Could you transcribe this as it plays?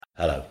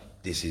Hello,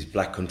 this is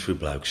Black Country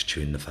Blokes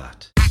Chewing the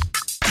Fat.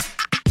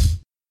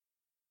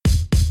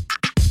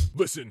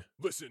 Listen.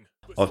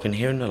 I've been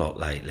hearing a lot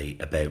lately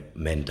about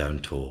men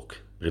don't talk,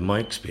 but in my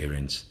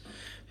experience,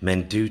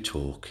 men do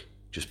talk,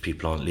 just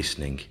people aren't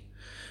listening.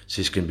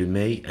 So it's going to be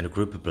me and a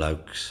group of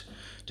blokes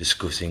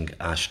discussing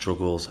our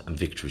struggles and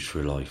victories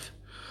through life.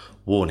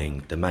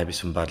 Warning, there may be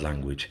some bad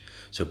language,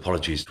 so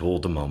apologies to all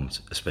the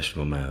moms,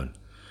 especially my own.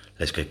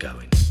 Let's get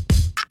going.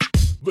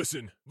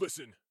 Listen.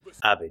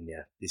 Abin,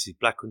 yeah. This is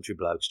Black Country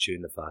Blokes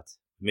Chewing the Fat.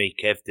 Me,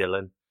 Kev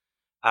Dillon,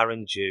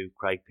 Aaron Dew,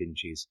 Craig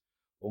Pinches.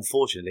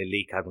 Unfortunately,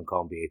 Lee Cadman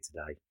can't be here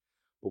today,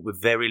 but we're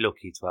very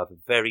lucky to have a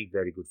very,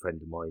 very good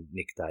friend of mine,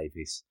 Nick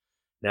Davis.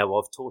 Now,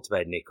 I've talked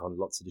about Nick on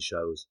lots of the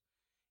shows.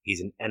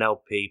 He's an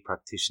NLP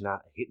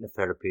practitioner, a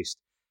hypnotherapist,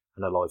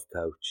 and a life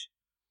coach.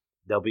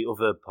 There'll be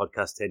other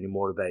podcasts telling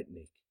more about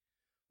Nick.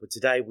 But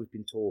today we've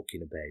been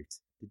talking about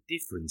the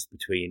difference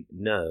between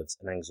nerves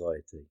and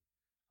anxiety.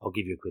 I'll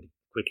give you a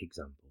quick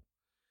example.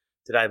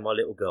 Today, my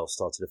little girl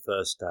started her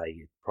first day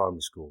at primary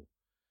school,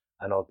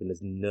 and I've been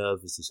as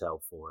nervous as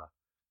hell for her.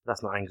 But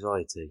that's not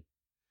anxiety.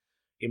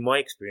 In my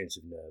experience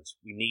of nerves,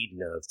 we need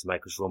nerves to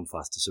make us run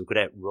faster so we could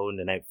outrun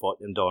and outfight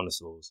them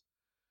dinosaurs.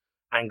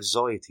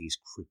 Anxiety is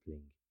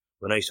crippling.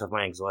 When I used to have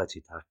my anxiety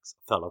attacks,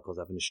 I felt like I was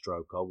having a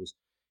stroke. I was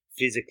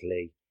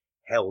physically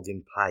held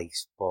in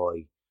place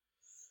by,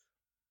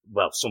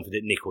 something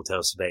that Nick will tell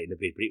us about in a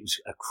bit, but it was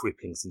a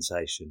crippling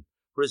sensation.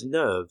 Whereas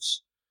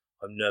nerves,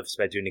 I'm nervous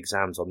about doing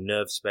exams, I'm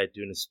nervous about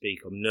doing a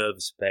speak, I'm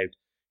nervous about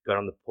going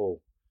on the pool.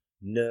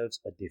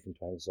 Nerves are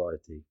different to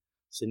anxiety.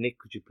 So Nick,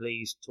 could you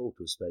please talk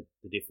to us about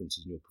the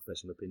differences in your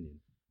professional opinion?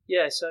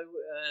 Yeah, so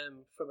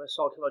from a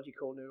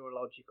psychological,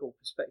 neurological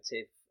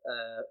perspective,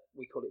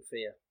 we call it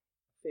fear.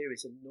 Fear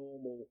is a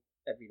normal,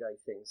 everyday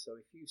thing. So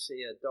if you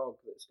see a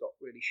dog that's got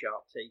really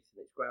sharp teeth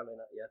and it's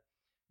growling at you,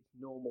 it's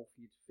normal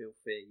for you to feel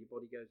fear. Your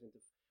body goes into,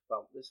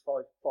 there's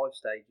five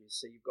stages.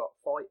 So you've got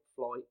fight,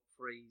 flight,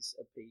 freeze,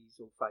 appease,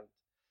 or faint.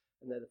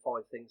 And they're the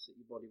 5 things that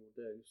your body will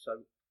do. So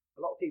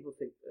a lot of people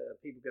think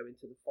people go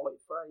into the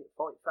fight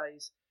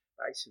phase.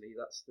 Actually,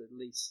 that's the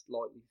least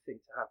likely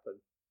thing to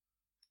happen.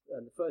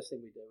 And the first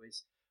thing we do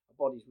is our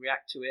bodies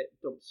react to it,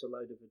 dumps a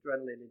load of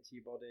adrenaline into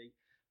your body,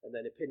 and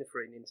then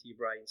epinephrine into your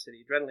brain. So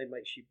the adrenaline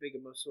makes your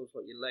bigger muscles,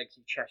 like your legs,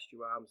 your chest,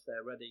 your arms,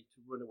 they're ready to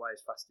run away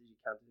as fast as you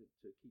can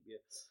to keep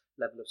your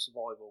level of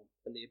survival.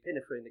 And the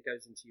epinephrine that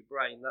goes into your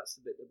brain, that's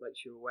the bit that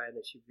makes your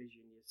awareness, your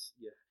vision,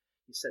 your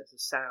sense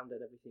of sound and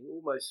everything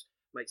almost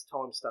makes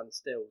time stand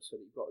still so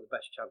that you've got the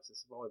best chance of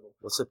survival.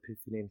 What's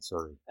epinephrine,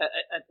 sorry?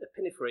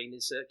 Epinephrine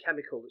is a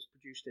chemical that's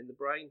produced in the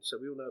brain. So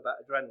we all know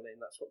about adrenaline,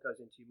 that's what goes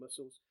into your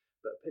muscles.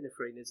 But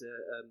epinephrine is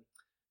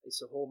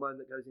it's a hormone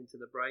that goes into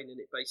the brain, and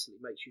it basically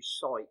makes your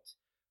sight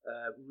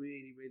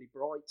really, really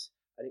bright,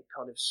 and it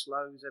kind of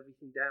slows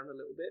everything down a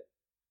little bit.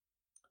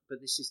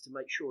 But this is to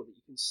make sure that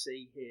you can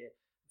see, hear,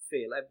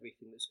 feel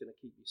everything that's going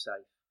to keep you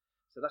safe.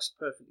 So that's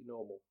perfectly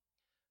normal.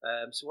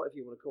 So whatever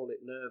you want to call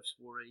it, nerves,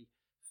 worry,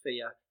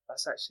 fear,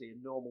 that's actually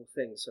a normal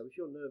thing. So if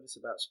you're nervous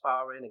about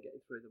sparring and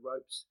getting through the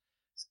ropes,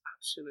 it's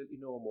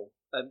absolutely normal.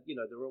 There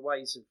are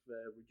ways of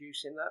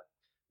reducing that,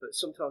 but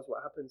sometimes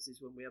what happens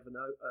is when we have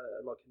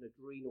like an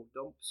adrenal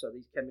dump, so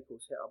these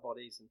chemicals hit our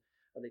bodies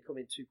and they come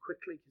in too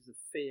quickly because the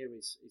fear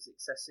is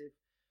excessive,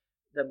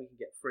 then we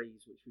can get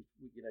freeze, which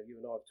you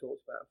and I have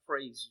talked about.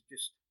 Freeze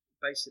just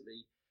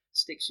basically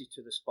sticks you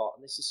to the spot,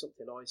 and this is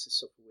something I used to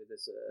suffer with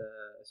as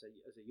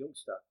a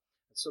youngster.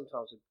 And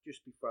sometimes I'd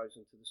just be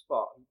frozen to the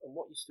spot. And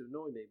what used to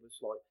annoy me was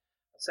like,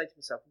 I'd say to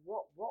myself,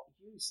 what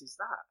use is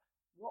that?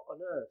 What on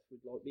earth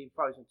would like being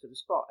frozen to the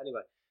spot?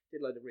 Anyway, did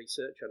a load of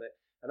research on it.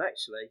 And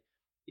actually,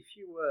 if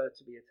you were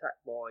to be attacked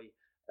by,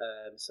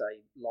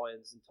 say,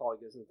 lions and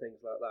tigers and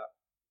things like that,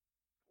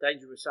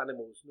 dangerous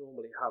animals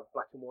normally have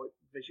black and white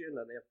vision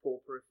and they have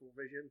poor peripheral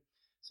vision.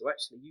 So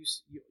actually,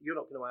 you're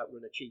not going to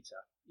outrun a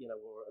cheetah,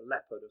 or a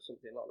leopard or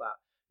something like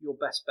that. Your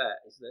best bet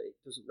is that it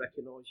doesn't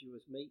recognise you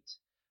as meat,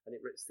 and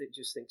it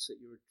just thinks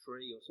that you're a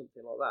tree or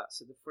something like that.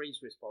 So the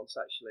freeze response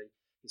actually,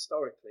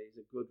 historically,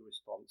 is a good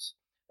response.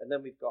 And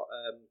then we've got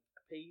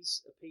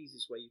appease. Appease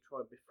is where you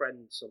try and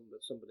befriend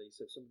somebody.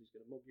 So if somebody's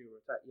going to mug you or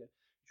attack you,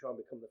 you try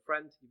and become the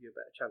friend to give you a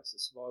better chance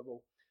of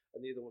survival.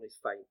 And the other one is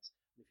faint.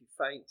 And if you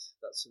faint,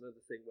 that's another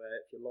thing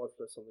where if you're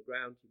lifeless on the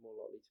ground, you're more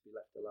likely to be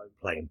left alone.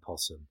 Playing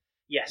possum.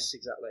 Yes,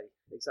 exactly.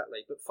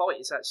 But fight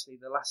is actually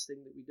the last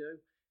thing that we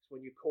do. It's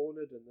when you're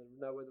cornered and there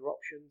are no other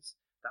options.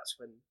 That's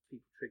when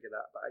people trigger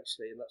that. But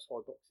actually, and that's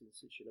why boxing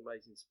is such an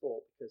amazing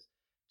sport, because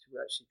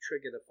to actually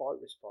trigger the fight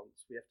response,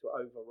 we have to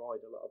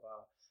override a lot of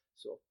our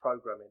sort of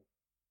programming.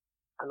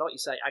 And like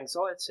you say,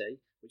 anxiety,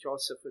 which I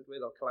suffered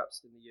with, I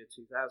collapsed in the year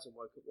 2000,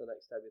 woke up the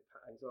next day with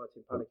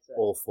anxiety and panic attacks.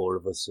 All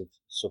 4 of us have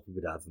suffered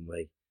with that, haven't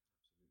we?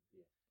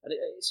 Yeah. And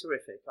it's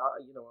horrific.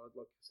 Like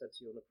I said to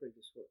you on the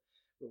previous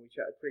when we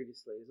chatted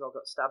previously, is I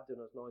got stabbed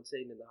when I was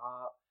 19 in the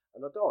heart,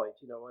 and I died.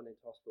 I went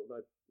into hospital,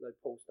 no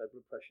pulse, no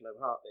blood pressure, no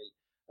heartbeat,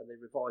 and they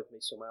revived me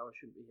somehow. I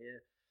shouldn't be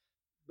here.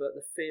 But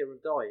the fear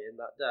of dying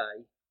that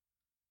day,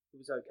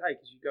 it was okay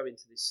because you go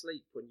into this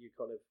sleep when you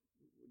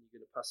you're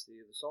going to pass to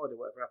the other side or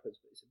whatever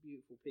happens, but it's a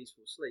beautiful,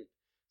 peaceful sleep.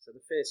 So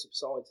the fear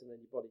subsides and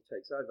then your body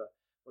takes over.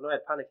 When I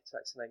had panic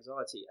attacks and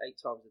anxiety, 8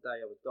 times a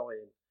day I was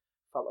dying,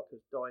 felt like I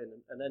was dying.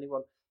 And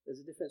anyone, there's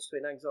a difference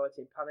between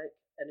anxiety and panic.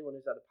 Anyone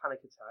who's had a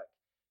panic attack,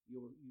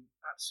 you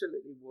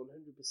absolutely 100%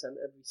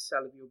 every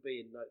cell of your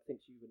being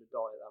thinks you're going to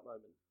die at that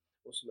moment,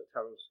 or something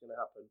terrible is going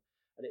to happen.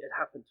 And it had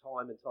happened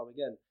time and time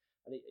again.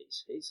 And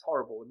it's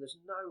horrible, and it's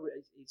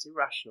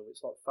irrational.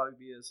 It's like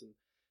phobias and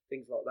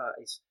things like that.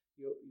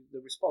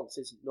 The response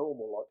isn't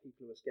normal, like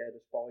people who are scared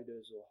of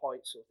spiders or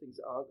heights or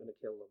things that aren't going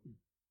to kill them.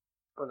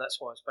 And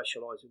that's why I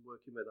specialise in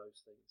working with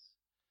those things.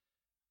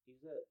 Is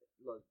there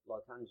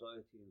like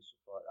anxiety and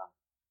stuff like that?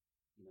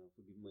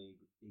 Forgive my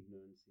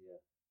ignorance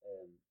here.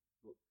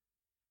 But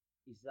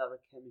is there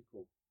a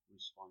chemical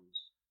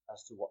response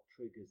as to what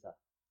triggers that?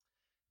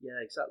 Yeah,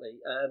 exactly.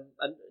 And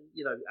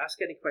ask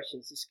any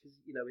questions, just because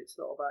it's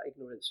not about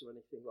ignorance or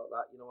anything like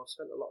that. I've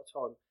spent a lot of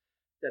time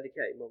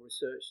dedicating my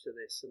research to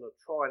this, and I'll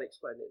try and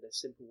explain it in a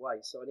simple way.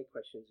 So any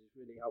questions is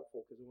really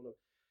helpful, because I want to,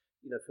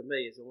 for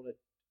me, I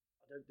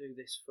don't do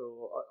this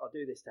I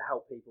do this to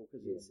help people,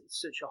 because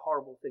it's such a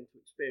horrible thing to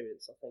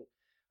experience, I think.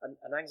 And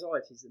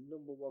anxiety is the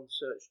number one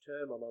search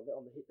term on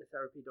the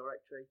hypnotherapy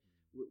directory.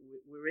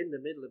 We're in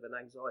the middle of an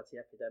anxiety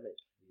epidemic.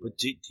 But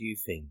do you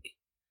think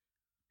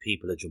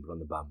people are jumping on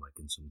the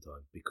bandwagon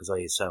sometimes? Because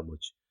I hear so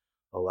much,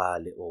 our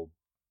little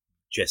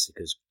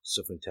Jessica's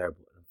suffering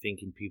terrible. And I'm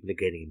thinking people are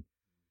getting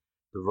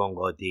the wrong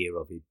idea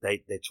of it.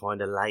 They're trying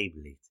to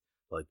label it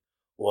like,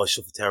 I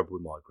suffer terrible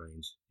with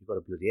migraines. You've got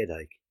a bloody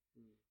headache.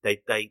 They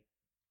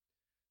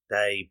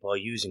by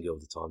using it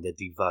all the time, they're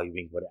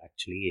devaluing what it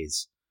actually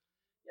is.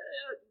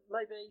 Yeah,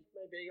 maybe.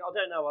 I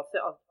don't know.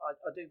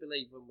 I do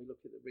believe when we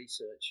look at the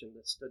research and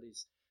the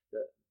studies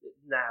that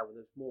now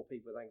there's more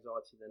people with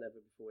anxiety than ever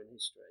before in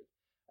history.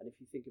 And if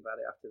you think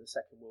about it, after the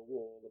Second World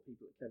War, the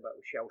people that came back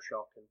with shell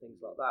shock and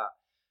things like that,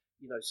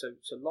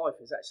 so life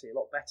is actually a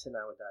lot better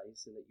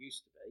nowadays than it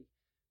used to be.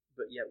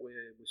 But yet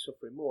we're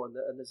suffering more,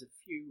 and there's a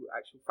few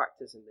actual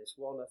factors in this.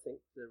 One, I think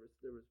there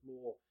is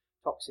more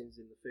toxins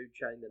in the food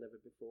chain than ever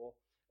before.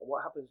 And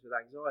what happens with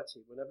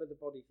anxiety, whenever the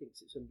body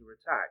thinks it's under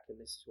attack,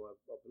 and this is why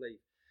I believe,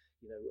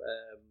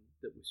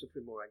 that we're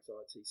suffering more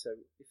anxiety. So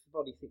if the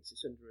body thinks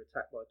it's under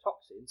attack by a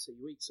toxin, so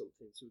you eat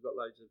something, so we've got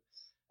loads of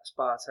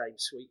aspartame,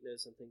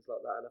 sweeteners and things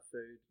like that in our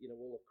food,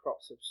 all the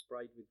crops are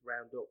sprayed with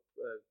Roundup,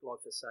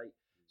 glyphosate.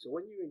 So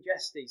when you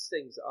ingest these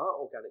things that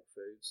aren't organic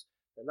foods,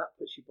 then that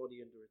puts your body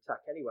under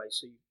attack anyway.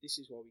 So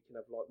this is why we can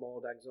have like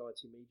mild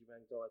anxiety, medium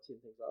anxiety and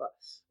things like that.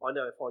 I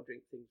know if I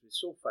drink things with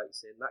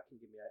sulfates in, that can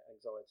give me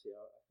anxiety. I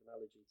have an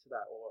allergy to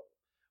that, or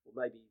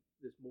maybe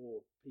there's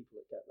more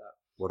people that get that.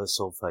 What are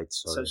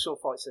sulfates? Sorry. So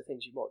sulfates are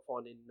things you might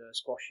find in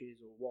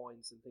squashes or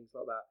wines and things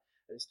like that,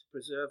 and it's to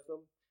preserve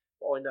them.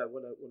 But I know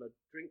when I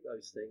drink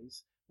those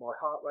things, my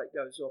heart rate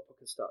goes up. I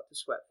can start to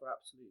sweat for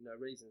absolutely no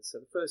reason. So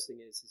the first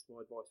thing is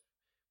my advice,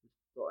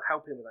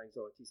 helping with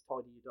anxiety, is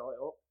tidy your diet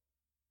up.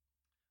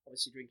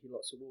 Obviously drinking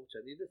lots of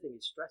water. The other thing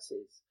is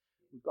stresses.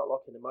 We've got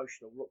like an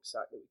emotional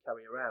rucksack that we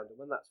carry around,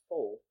 and when that's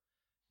full,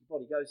 your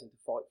body goes into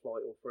fight,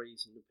 flight or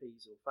freeze and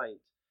appease or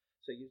faint.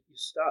 So you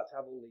start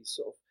to have all these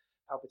sort of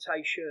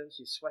palpitations,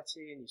 you're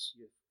sweating,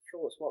 your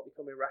thoughts might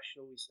become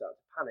irrational, you start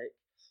to panic,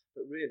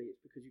 but really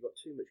it's because you've got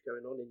too much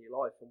going on in your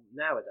life. And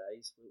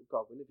nowadays, we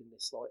live in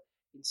this like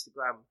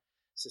Instagram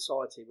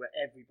society where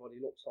everybody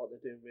looks like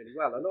they're doing really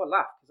well, and I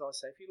laugh because I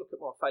say, if you look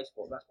at my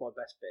Facebook, that's my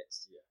best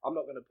bits. I'm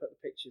not going to put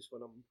the pictures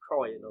when I'm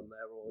crying on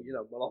there, or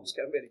my life's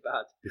going really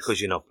bad, because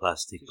you're not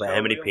plastic. But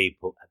how many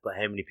people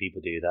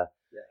do that?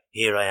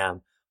 Here I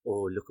am,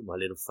 look at my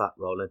little fat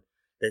Roland.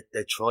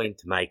 They're trying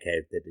to make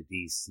out that they're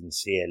these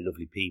sincere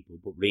lovely people,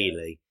 but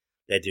really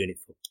they're doing it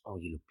for,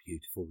 you look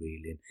beautiful,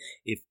 really.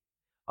 And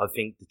I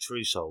think the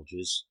true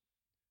soldiers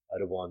are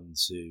the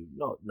ones who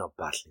not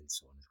battling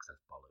someone, because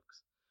that's bollocks.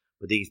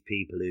 But these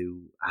people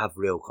who have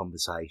real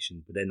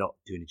conversations, but they're not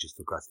doing it just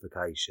for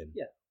gratification.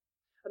 Yeah.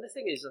 And the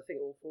thing is, I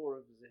think all four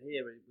of us are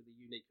here with a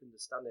unique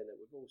understanding that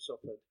we've all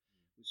suffered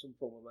with some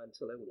form of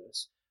mental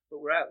illness,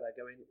 but we're out there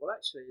going, well,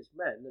 actually, as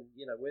men, and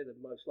we're the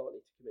most likely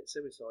to commit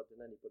suicide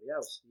than anybody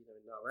else, in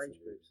our age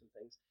groups and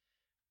things.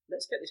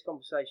 Let's get this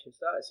conversation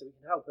started so we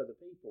can help other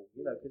people,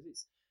 because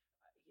it's,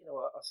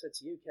 I said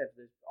to you, Kev,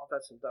 I've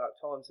had some dark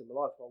times in my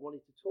life where I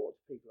wanted to talk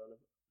to people and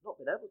I've not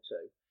been able to.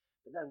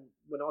 But then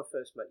when I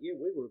first met you,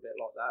 we were a bit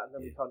like that, and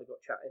then we kind of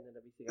got chatting and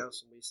everything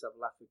else, and we used to have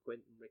a laugh with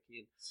Quint and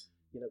Ricky,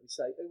 and we'd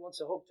say, "Who wants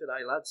a hug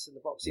today, lads?" in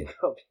the boxing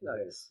club, and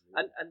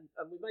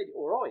we made it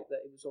all right.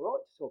 That it was all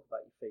right to talk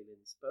about your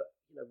feelings. But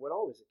when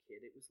I was a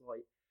kid, it was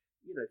like,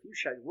 if you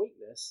showed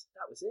weakness,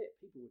 that was it.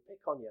 People would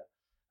pick on you,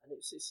 and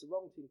it's the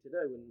wrong thing to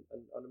do.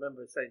 And I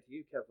remember saying to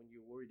you, Kev, when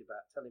you were worried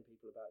about telling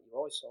people about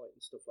your eyesight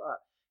and stuff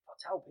like that, if I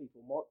tell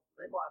people,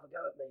 they might have a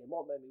go at me, it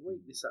might make me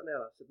weak, this, that, and the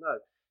other. I said,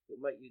 no, it'll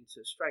make you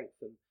into strength.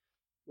 And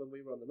when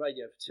we were on the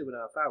radio for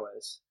 2.5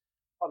 hours,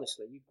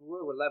 honestly, you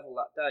grew a level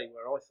that day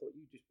where I thought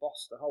you just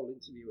bossed the whole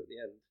interview at the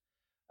end,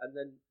 and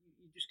then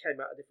you just came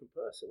out a different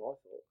person, I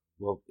thought.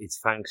 Well, it's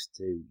thanks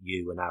to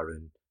you and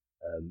Aaron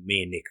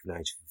Me and Nick have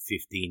known each other for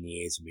 15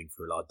 years and been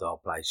through a lot of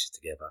dark places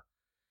together.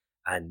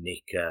 And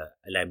Nick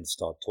allowed me to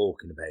start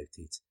talking about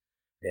it.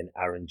 Then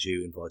Aaron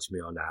Dew invited me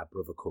on our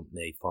brother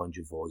company, Find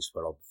Your Voice,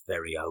 where I'm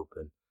very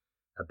open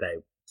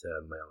about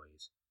my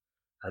eyes.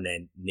 And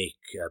then Nick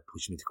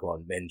pushed me to go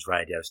on Men's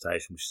Radio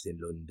Station, which is in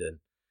London.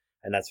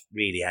 And that's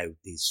really how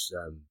this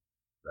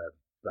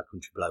Black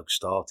Country Bloke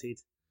started.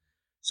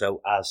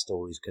 So our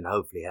stories can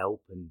hopefully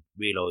help, and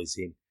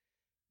realising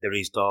there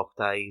is dark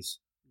days,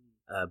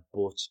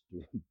 but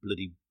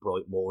bloody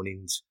bright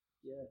mornings.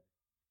 Yeah.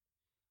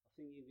 I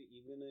think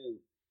you're going to,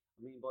 I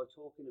mean, by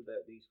talking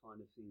about these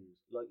kind of things,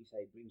 like you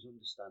say, it brings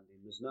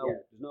understanding. There's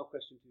no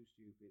question too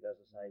stupid, as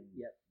I say.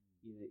 Yeah.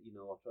 You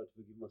know, I try to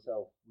forgive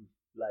myself with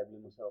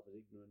labelling myself as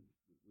ignorant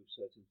with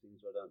certain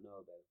things I don't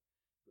know about.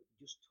 But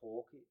just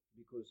talk it,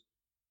 because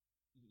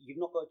you've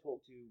not got to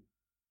talk to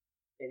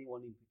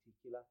anyone in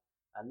particular.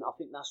 And I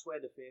think that's where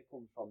the fear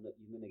comes from, that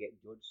you're going to get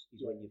judged, is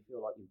when you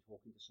feel like you're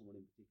talking to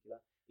someone in particular.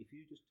 If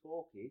you just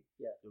talk it,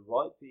 the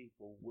right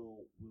people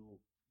will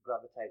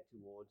gravitate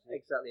towards it.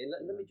 Exactly. And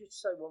let me just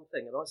say one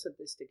thing, and I said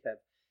this to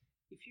Kev.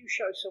 If you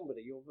show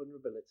somebody your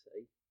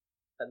vulnerability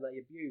and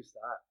they abuse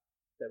that,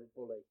 they're a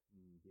bully.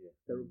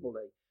 They're a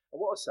bully. And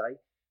what I say,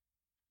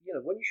 you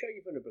know, when you show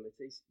your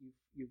vulnerabilities,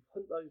 you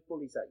hunt those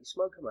bullies out, you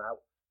smoke them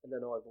out, and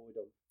then I avoid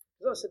them.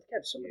 Because I said to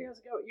Kev, somebody has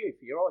a go at you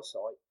for your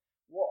eyesight.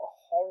 What a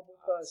horrible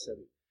person.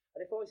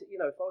 And if I was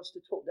to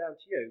talk down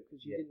to you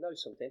because you didn't know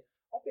something,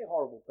 I'd be a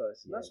horrible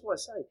person. That's why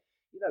I say,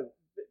 you know,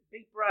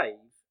 be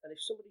brave. And if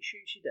somebody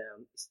shoots you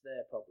down, it's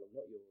their problem,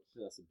 not yours.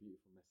 Yeah, that's a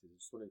beautiful message. I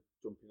just want to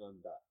jump in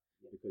on that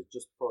because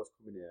just before I was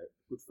coming here, a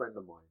good friend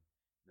of mine,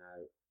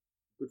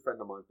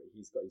 but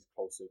he's got his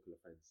close circle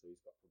of friends, so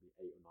he's got probably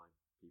 8 or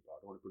 9 people. I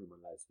don't want to put him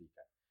on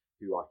loudspeaker,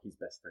 who are his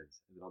best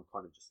friends, and then I'm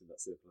kind of just in that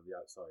circle on the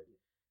outside.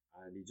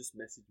 And he just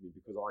messaged me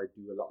because I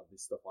do a lot of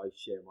this stuff. I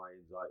share my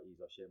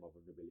anxieties, I share my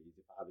vulnerabilities.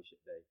 If I have a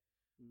shit day,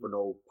 for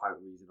no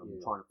apparent reason, I'm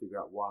trying to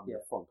figure out why I'm in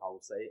a funk, I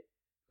will say it.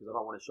 Because I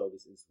don't want to show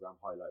this Instagram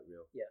highlight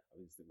reel of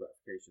instant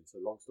gratification. So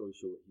long story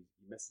short, he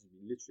messaged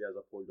me literally as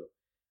I pulled up.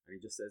 And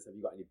he just says, have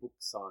you got any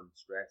books on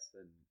stress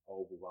and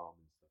overwhelm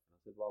and stuff? And I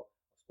said, well,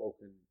 I've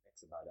spoken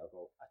X about it. I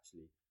go,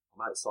 actually,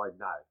 I'm outside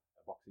now at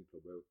a boxing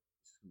club where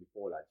it's going to be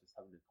 4 lads just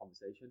having a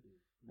conversation.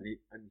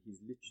 And his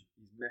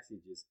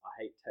message is,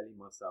 I hate telling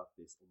myself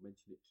this or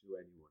mentioning it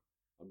to anyone.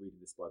 I'm reading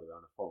this, by the way,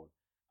 on a phone,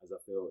 as I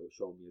feel it will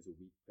show me as a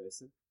weak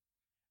person.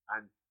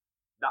 And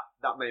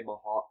that made my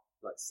heart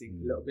like sink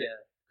a little bit.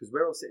 Because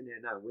we're all sitting here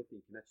now and we're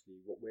thinking, actually,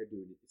 what we're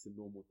doing, it's a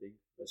normal thing.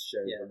 Let's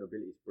share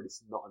vulnerabilities, but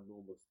it's not a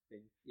normal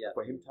thing.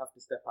 For him to have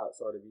to step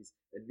outside of his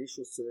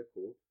initial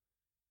circle,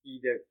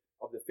 either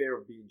of the fear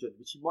of being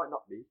judged, which he might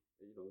not be,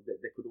 you know,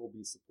 they could all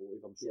be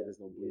supportive. I'm sure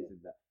there's no bullies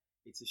in that.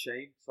 It's a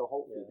shame. So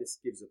hopefully this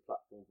gives a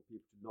platform for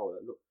people to know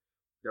that, look,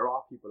 there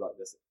are people like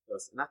this.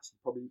 And actually,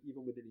 probably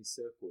even within his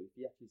circle, if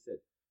he actually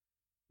said,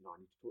 no, I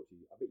need to talk to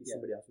you, I bet you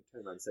somebody else would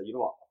turn around and say, you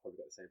know what, I've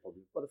probably got the same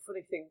problem. Well, the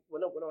funny thing,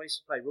 when I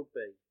used to play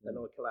rugby and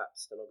I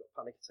collapsed and I got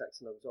panic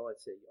attacks and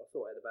anxiety, I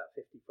thought I had about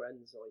 50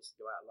 friends. I used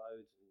to go out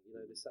loads and, you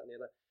know, this, that and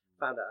the other.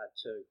 Found out I had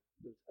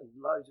 2. And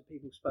loads of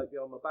people spoke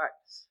behind my back.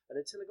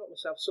 And until I got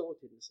myself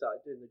sorted and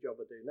started doing the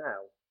job I do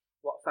now,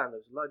 what I found,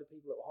 there was a load of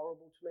people that were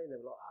horrible to me, and they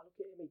were like, oh, look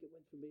at him, he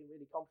went from being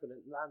really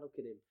confident, and now look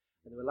at him.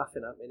 And they were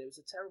laughing at me, and it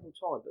was a terrible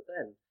time. But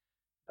then,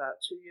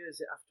 about 2 years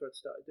after I'd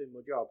started doing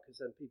my job,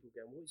 because then people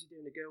going, what is he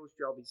doing a girl's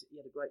job?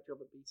 He had a great job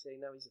at BT,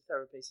 now he's a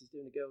therapist, he's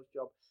doing a girl's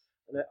job.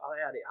 And I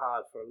had it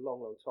hard for a long,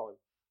 long time.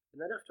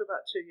 And then after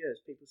about 2 years,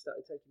 people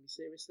started taking me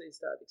seriously and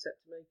started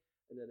accepting me.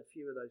 And then a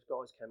few of those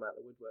guys came out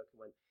of the woodwork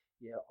and went,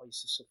 yeah, I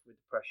used to suffer with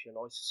depression,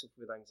 I used to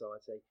suffer with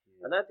anxiety.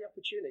 And I had the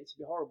opportunity to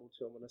be horrible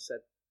to them, and I said,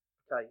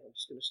 okay, I'm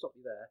just going to stop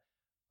you there.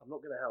 I'm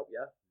not going to help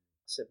you. I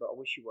said, but I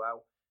wish you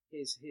well.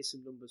 Here's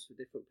some numbers for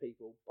different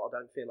people, but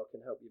I don't feel I can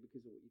help you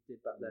because of what you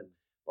did back then.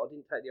 But I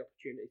didn't take the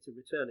opportunity to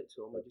return it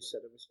to them. I just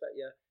said, I respect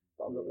you,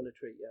 but I'm not going to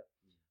treat you.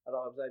 And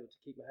I was able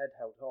to keep my head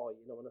held high,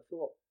 you know, and I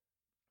thought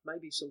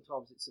maybe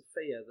sometimes it's a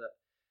fear that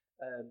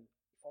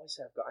if I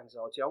say I've got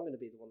anxiety, I'm going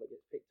to be the one that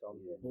gets picked on.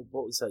 Well,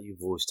 what was that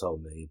you've always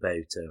told me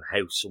about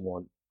how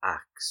someone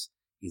acts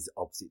is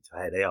opposite to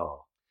how they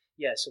are?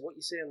 Yeah, so what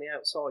you see on the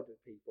outside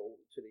with people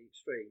to the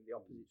extreme, the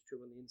opposite is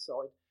true on the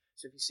inside.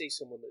 So if you see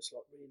someone that's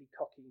like really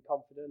cocky and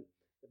confident,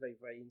 they're very,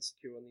 very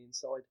insecure on the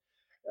inside.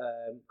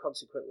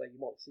 Consequently, you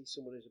might see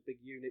someone who's a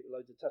big unit with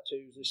loads of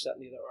tattoos, this, that,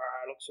 and the other,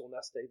 looks all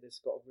nasty,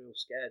 they've got a real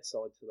scared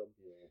side to them.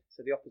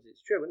 So the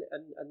opposite's true.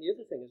 And the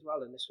other thing as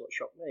well, and this is what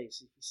shocked me,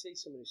 is if you see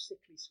someone who's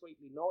sickly,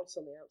 sweetly nice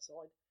on the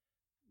outside,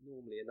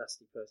 normally a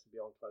nasty person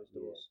behind closed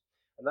doors.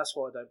 And that's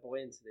why I don't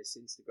buy into this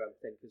Instagram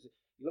thing, because you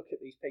look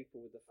at these people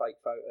with the fake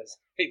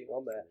photos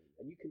on there,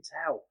 and you can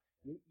tell,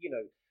 you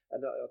know,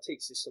 and I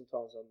teach this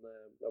sometimes on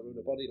I run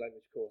a body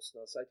language course,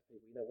 and I say to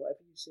people, you know, whatever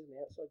you see on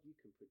the outside, you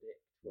can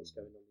predict what's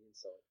going on the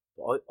inside.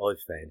 But I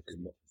found, because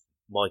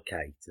my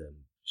Kate,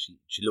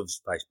 she loves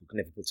Facebook,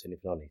 never puts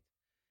anything on it.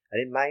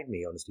 And it made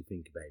me honestly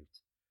think about,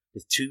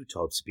 there's 2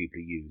 types of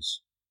people who use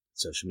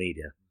social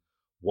media.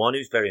 One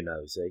who's very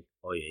nosy,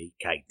 i.e.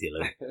 Kate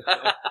Dillon.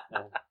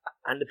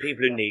 And the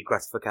people who need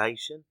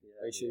gratification.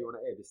 Are you sure you want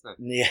to air this now?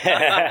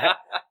 Yeah.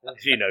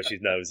 She knows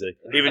she's nosy.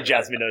 Even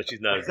Jasmine knows she's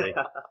nosy.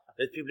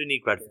 There's people who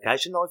need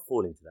gratification. I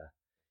fall into that.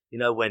 You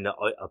know, when I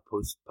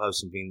post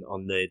something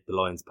on the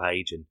Lions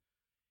page and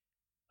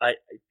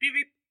beep,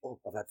 beep, oh,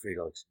 I've had 3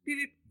 likes.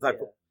 Beep, beep,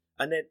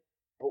 and then,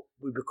 but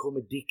we become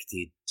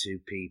addicted to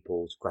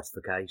people's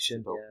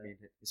gratification.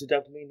 It's a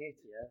dopamine hit.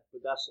 Yeah,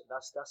 but that's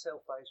how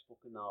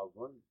Facebook and now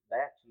run.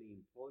 They actually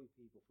employ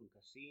people from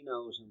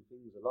casinos and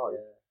things alike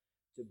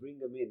to bring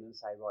them in and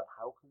say, right,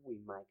 how can we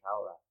make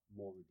our app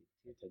more addictive?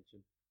 Attention.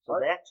 So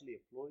they actually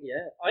employ.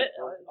 Yeah, I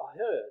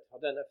heard.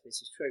 I don't know if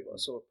this is true, but I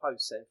saw a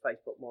post saying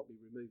Facebook might be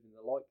removing the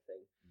like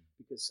thing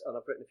because, and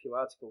I've written a few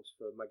articles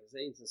for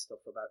magazines and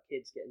stuff about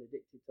kids getting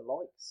addicted to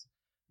likes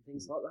and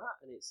things like that.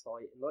 And it's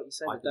like you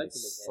said, I think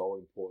it's so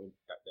important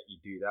that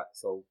you do that.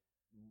 So,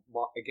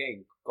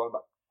 again, going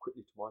back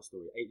quickly to my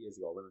story, 8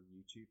 years ago, I went on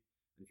YouTube.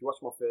 And if you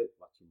watch my first,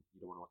 actually, you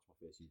don't want to watch my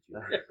first YouTube,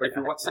 but if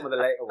you watch some of the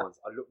later ones,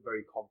 I look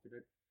very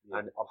confident.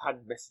 And I've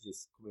had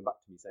messages coming back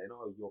to me saying,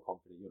 oh, you're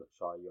confident, you're not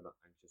shy, you're not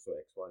anxious, or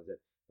X, Y, and Z.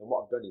 And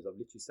what I've done is I've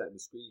literally sent them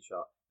a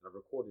screenshot and I've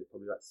recorded it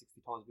probably about 60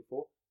 times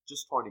before,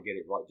 just trying to get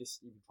it right,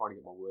 just even trying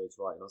to get my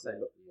words right. And I was saying,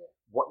 look,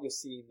 what you're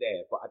seeing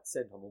there, but at the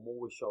same time, I'm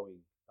always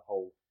showing the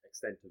whole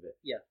extent of it.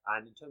 Yeah.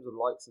 And in terms of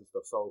likes and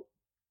stuff, so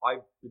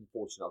I've been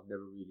fortunate, I've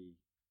never really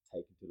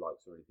taken to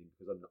likes or anything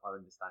because I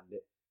understand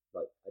it.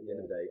 Like, at the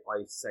end of the day,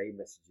 I say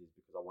messages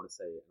because I want to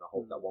say it and I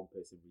hope that one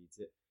person reads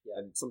it. Yeah.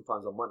 And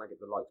sometimes I might not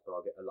get the likes, but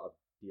I'll get a lot of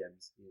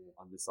DMs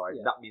on the side.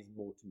 Yeah. That means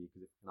more to me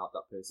because it can help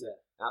that person. Yeah.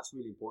 And that's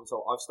really important.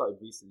 So I've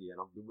started recently and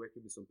I've been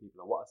working with some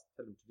people. And what I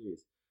tell them to do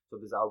is, so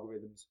there's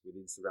algorithms with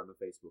Instagram and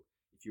Facebook.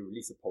 If you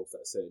release a post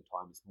at a certain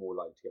time, it's more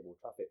likely to get more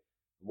traffic.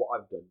 And what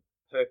I've done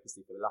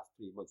purposely for the last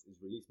 3 months is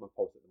release my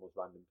post at the most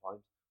random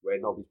times where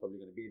nobody's probably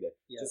going to be there.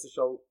 Yeah. Just to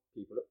show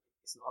people, look,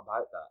 it's not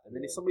about that. And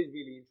then if somebody's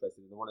really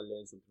interested and they want to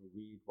learn something,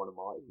 read one of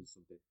my articles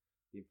or something,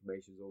 the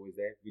information is always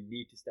there. We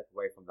need to step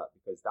away from that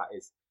because that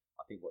is,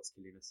 I think, what's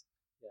killing us.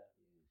 Yeah.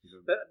 You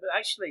know? But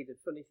actually, the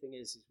funny thing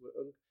is we're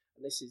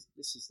and this is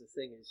the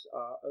thing is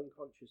our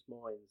unconscious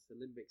minds, the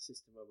limbic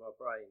system of our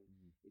brain,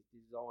 is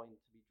designed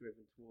to be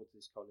driven towards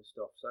this kind of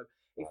stuff. So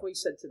if we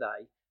said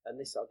today, and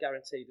this I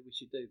guarantee that we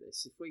should do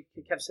this. If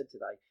Kev said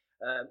today,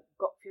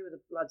 got a few of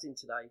the lads in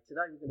today.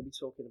 Today we're going to be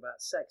talking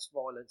about sex,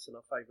 violence, and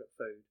our favourite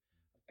food.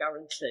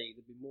 Guarantee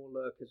there'll be more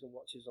lurkers and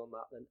watchers on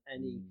that than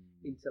any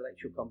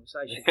intellectual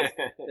conversation.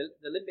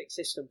 The limbic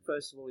system,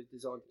 first of all, is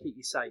designed to keep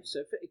you safe. So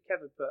if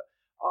Kevin put,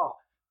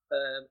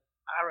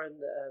 Aaron,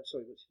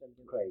 sorry, what's your name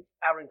again? Craig.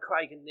 Aaron,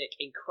 Craig, and Nick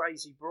in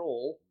Crazy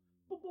Brawl.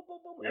 Boom, boom,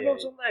 boom, boom.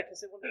 Everyone's on there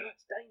because they want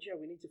that's danger.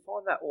 We need to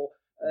find that, or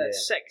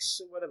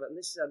sex or whatever. And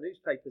this is how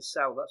newspapers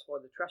sell. That's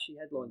why the trashy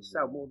headlines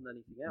sell more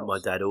than anything else.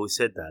 My dad always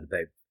said that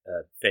about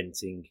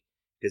fencing,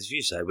 because as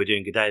you say, we're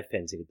doing a day of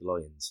fencing at the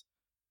Lions.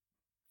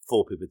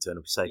 4 people turn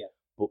up and say,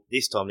 but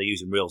this time they're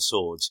using real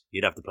swords.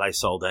 You'd have the place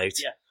sold out.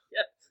 Yeah.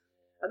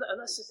 And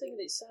that's the thing,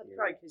 and it's sad,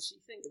 Craig, because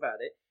you think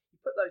about it, you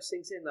put those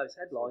things in those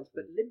headlines,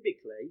 but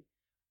limbically,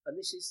 and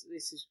this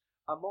is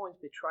our minds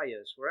betray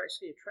us. We're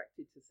actually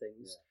attracted to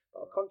things,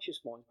 but our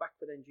conscious minds,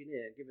 backward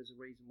engineer, give us a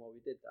reason why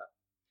we did that.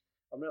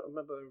 I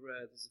remember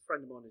there's a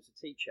friend of mine who's a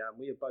teacher, and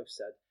we have both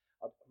said,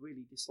 I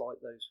really dislike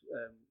those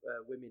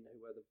women who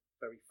wear the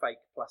very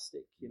fake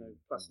plastic,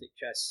 plastic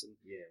chests and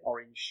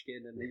orange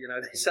skin and,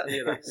 this, that and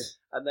the other.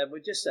 And then we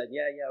just said,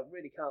 I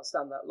really can't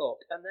stand that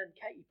look. And then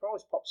Katie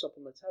Price pops up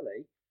on the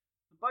telly,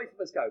 and both of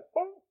us go,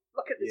 boom,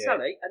 look at the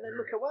telly, and then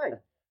look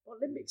away. My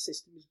limbic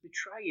system is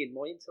betraying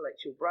my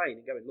intellectual brain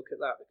and going, look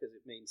at that, because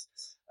it means,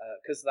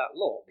 because that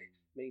look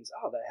means,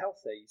 they're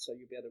healthy, so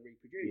you'll be able to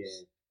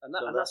reproduce. And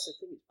that's the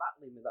thing, it's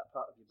battling with that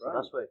part of your brain. So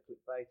that's where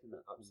clickbait and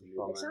that absolutely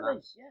from.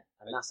 Exactly,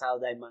 and that's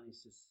how they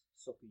manage to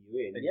sucker you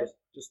in. And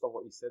just on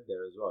what you said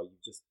there as well, you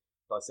just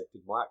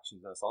dissected my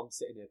actions now. So I'm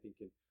sitting here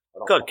thinking,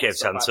 God,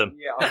 Kev's handsome.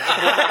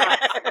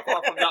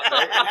 Apart from that,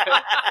 though.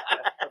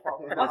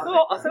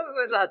 I thought we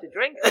were allowed to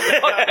drink.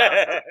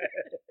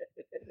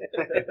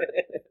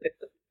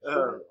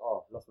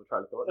 Lost my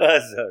train of thought.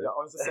 I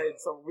was just saying,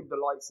 so with the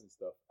likes and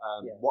stuff,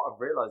 what I've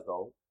realised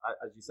though,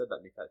 as you said that,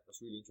 Nick, that's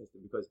really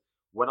interesting because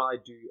when I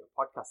do a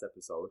podcast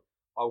episode,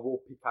 I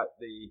will pick out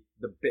the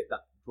bit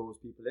that draws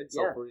people in.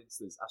 So, for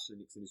instance, Ashley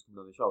Nixon, who's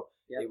coming on the show,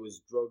 it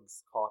was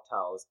drugs,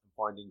 cartels, and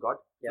finding God.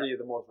 3 of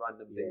the most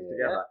random things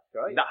together.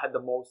 Right. That had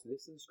the most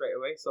listens straight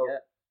away. So,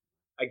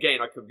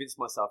 again, I convinced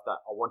myself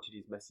that I wanted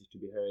his message to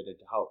be heard and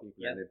to help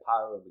people and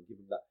empower them and give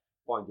them that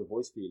find your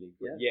voice feeling.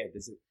 But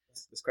there's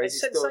crazy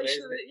it's story.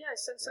 Sensational,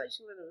 it's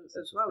sensational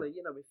as well. If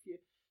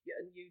you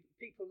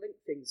people link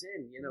things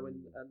in,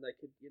 and they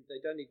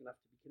don't even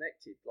have to be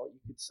connected. Like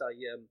you could say,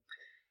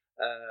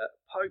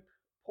 Pope,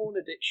 porn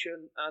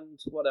addiction, and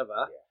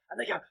whatever, and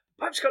they go,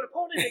 Pope's got a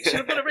porn addiction.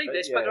 I've got to read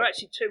this, but they're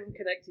actually 2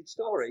 unconnected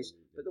stories.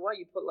 Absolutely. But the way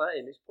you put that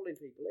in is pulling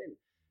people in,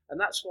 and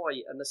that's why.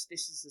 And this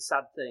is the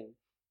sad thing: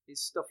 is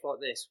stuff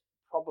like this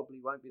probably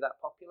won't be that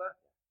popular,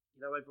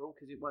 overall,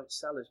 because it won't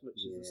sell as much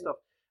as the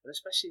stuff. And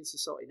especially in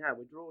society now,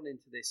 we're drawn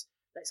into this.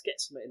 Let's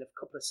get something in a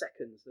couple of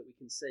seconds that we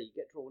can see.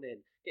 Get drawn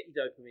in, get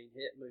your dopamine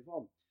hit, move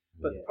on.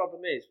 But the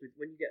problem is,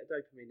 when you get a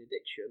dopamine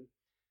addiction,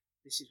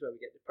 this is where we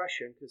get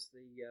depression, because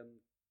the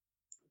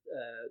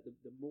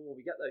more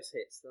we get those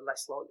hits, the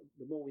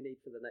more we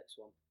need for the next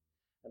one,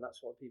 and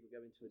that's why people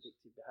go into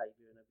addictive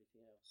behaviour and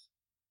everything else.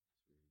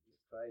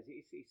 It's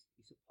crazy.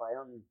 It's a play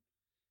on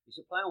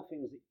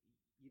things that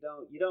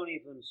you don't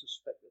even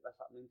suspect that's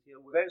happening to you.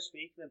 Without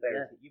speaking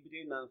about it, you'll be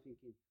doing that and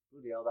thinking,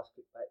 bloody hell, that's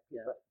clickbait.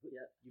 But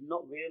you're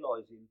not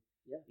realising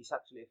it's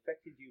actually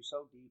affected you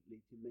so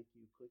deeply to make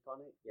you click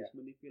on it. It's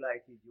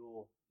manipulated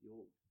your.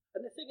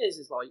 And the thing is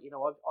like, you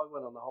know, I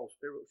went on the whole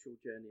spiritual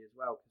journey as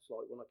well, because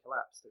like when I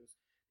collapsed, there was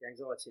the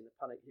anxiety and the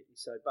panic hit me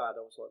so bad.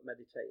 I was like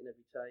meditating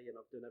every day, and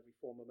I've done every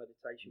form of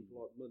meditation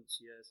for like months,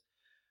 years.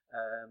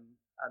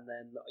 And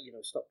then, you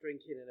know, stopped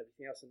drinking and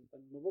everything else. And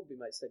my rugby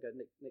mates, they go,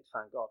 Nick's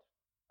found God.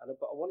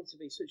 But I wanted to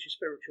be such a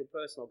spiritual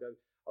person.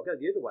 I'll go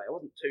the other way. I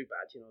wasn't too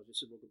bad, you know. I was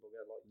just a rugby boy.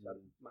 I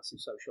had a massive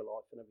social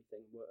life and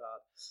everything, worked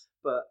hard.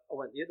 But I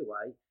went the other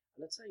way,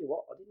 and I tell you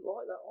what, I didn't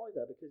like that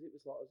either, because it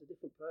was like I was a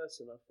different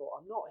person. I thought,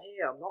 I'm not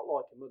here. I'm not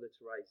like a Mother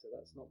Teresa.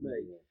 That's not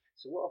me.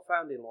 So what I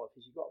found in life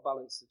is you've got to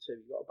balance the two.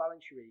 You've got to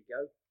balance your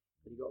ego,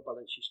 and you've got to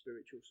balance your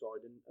spiritual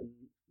side, and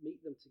meet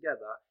them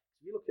together.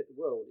 If you look at the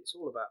world, it's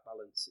all about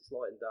balance. It's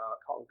light and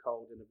dark, hot and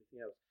cold, and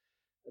everything else.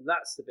 And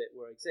that's the bit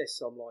where it exists.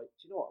 So I'm like,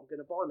 do you know what? I'm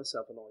going to buy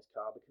myself a nice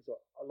car because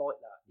I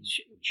like that.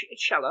 It's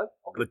shallow.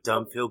 But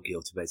don't feel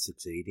guilty about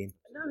succeeding.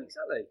 No,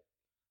 exactly.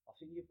 I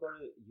think you've got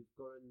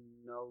to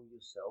know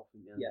yourself.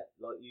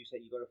 Like you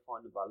said, you've got to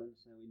find the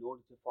balance. Now, in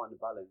order to find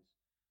the balance,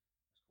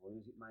 as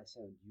corny as it may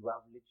sound, you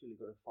have literally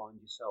got to find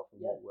yourself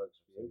and what works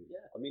for you.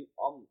 Yeah. I mean,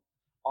 I'm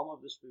of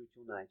the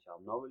spiritual nature.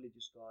 I'm not a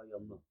religious guy. I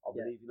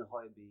believe in a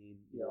higher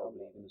being. I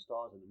believe in the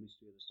stars and the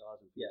mystery of the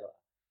stars and things like that.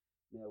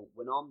 Now,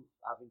 when I'm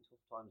having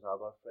tough times,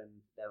 I've got a friend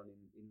down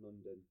in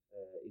London,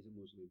 he's a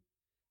Muslim,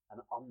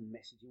 and I'm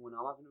messaging when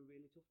I'm having a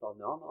really tough time.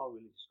 Now, I'm not a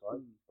religious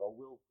guy, but I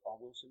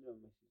will send him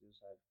a message and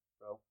say,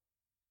 bro,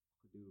 I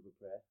could do with a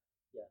prayer.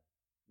 Yeah.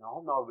 Now,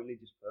 I'm not a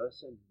religious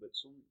person, but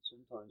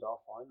sometimes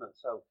I'll find that.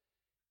 So,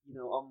 you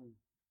know,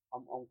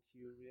 I'm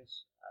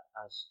curious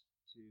as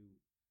to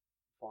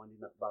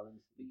finding that balance.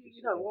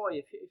 You know why?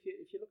 If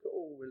you look at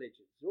all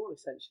religions, they're all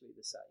essentially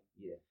the same.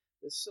 Yeah.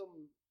 There's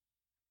some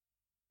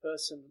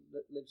person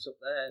that lives up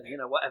there, you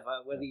know,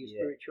 whatever, whether you're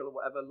spiritual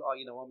or whatever,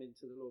 you know, I'm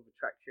into the law of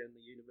attraction,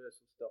 the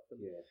universal stuff,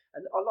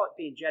 and I like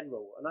being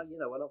general, and I've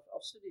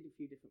studied a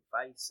few different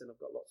faiths, and I've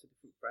got lots of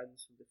different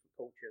friends from different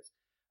cultures,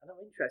 and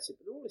I'm interested,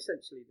 but they're all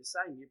essentially the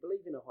same. You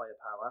believe in a higher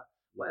power,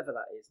 whatever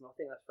that is, and I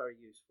think that's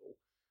very useful.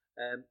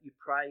 You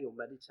pray or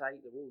meditate,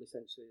 they're all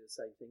essentially the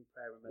same thing.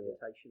 Prayer and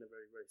meditation are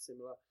very, very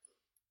similar,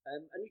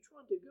 and you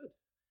try and do good.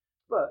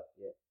 But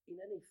in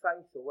any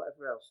faith or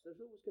whatever else,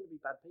 there's always going to be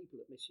bad people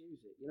that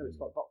misuse it. You know,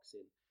 it's like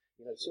boxing.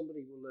 You know,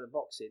 somebody will learn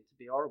boxing to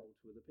be horrible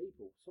to other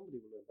people.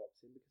 Somebody will learn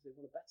boxing because they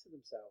want to better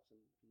themselves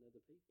and other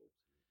people.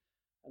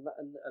 And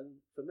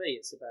for me,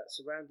 it's about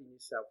surrounding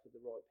yourself with the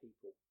right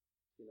people.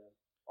 You know,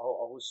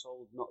 I was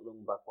told not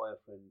long back by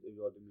a friend who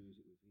had the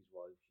music with his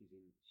wife. She's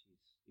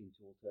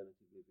into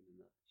alternative living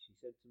and that. She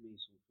said to me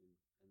something, and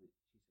she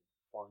said,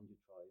 "Find your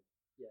tribe."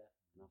 Yeah,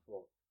 and I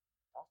thought,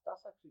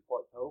 that's actually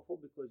quite powerful,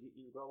 because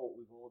you grow up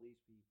with all these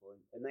people,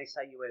 and they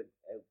say you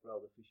outgrow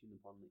the fish in the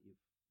pond that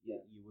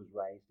you was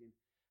raised in,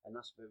 and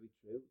that's very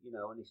true, you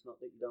know. And it's not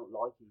that you don't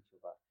like each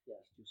other.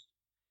 It's just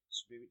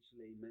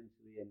spiritually,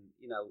 mentally, and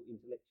you know,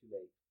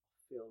 intellectually, I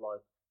feel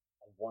like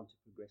I want to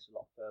progress a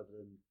lot further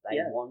than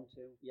they want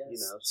to. You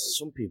know,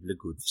 so some people are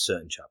good for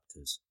certain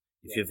chapters.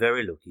 If you're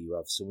very lucky, you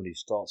have someone who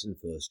starts in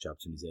the first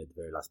chapter and is at the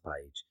very last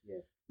page.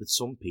 Yeah. But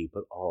some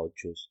people are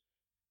just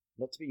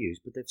not to be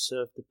used, but they've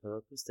served the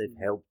purpose. They've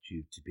helped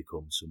you to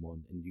become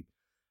someone, and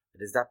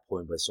there's that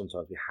point where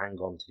sometimes we hang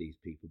on to these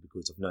people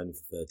because I've known them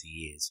for 30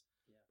 years.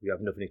 We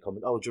have nothing in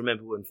common. Oh, do you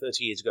remember when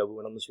 30 years ago we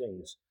went on the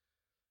swings?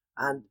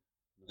 And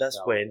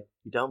that's when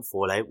you don't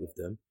fall out with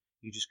them.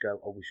 You just go,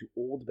 I wish you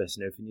all the best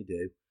in everything you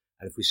do,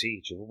 and if we see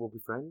each other, we'll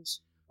be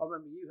friends. I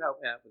remember you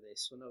helped me out with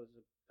this when I was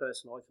a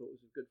person I thought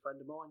was a good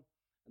friend of mine,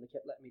 and they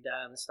kept letting me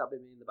down and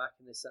stabbing me in the back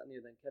and this, that, and the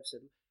other. Then Kev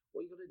said,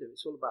 what you got to do,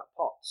 it's all about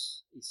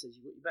pots. He says,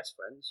 you've got your best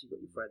friends, you've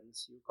got your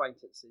friends, your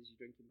acquaintances, your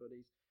drinking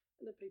buddies,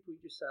 and then people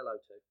you just say hello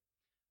to.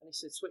 And he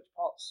said, switch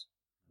pots.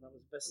 And that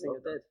was the best thing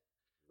I did.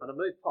 And I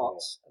moved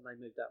pots, and they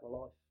moved out my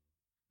life.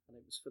 And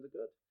it was for the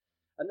good.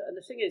 And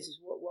the thing is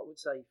what I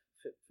would say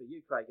for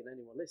you, Craig, and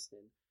anyone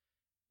listening,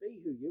 be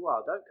who you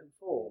are. Don't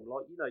conform.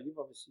 Like, you know, you've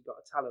obviously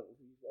got a talent.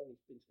 You've only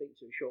been speaking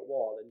to a short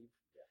while, and you've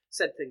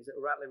said things that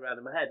are rattling around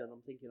in my head, and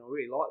I'm thinking, I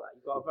really like that.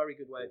 You've got a very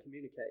good way of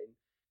communicating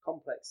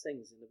complex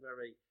things in a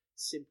very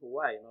simple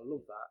way, and I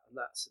love that, and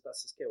that's a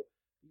skill.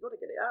 You've got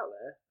to get it out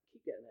there,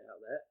 keep getting it out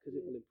there, because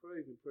it will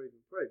improve,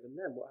 and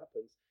then what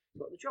happens,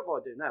 like the job I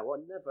do now,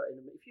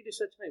 if you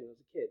just said to me when I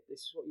was a kid,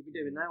 this is what you'd be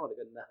doing now, I'd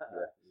go,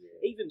 nah.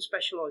 Even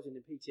specialising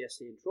in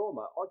PTSD and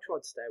trauma, I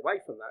tried to stay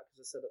away from that,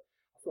 because I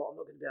thought I'm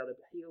not going to be able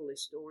to heal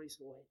this story,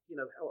 so, you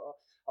know,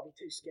 I'll be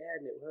too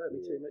scared and it will hurt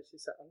me too much,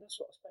 and that's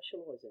what I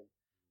specialise in.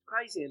 It's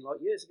crazy, and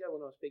like years ago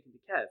when I was speaking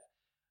to Kev,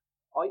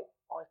 I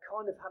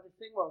kind of had a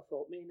thing where I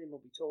thought me and him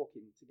will be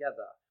talking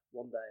together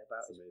one day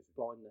about That's his amazing.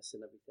 blindness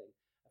and everything.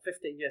 And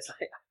 15 years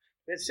later,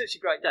 we had such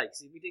a great day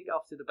because we didn't get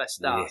off to the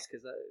best starts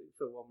because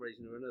for one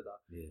reason or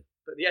another. Yeah.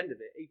 But at the end of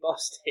it, he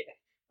bossed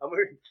it, and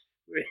we're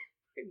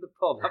in the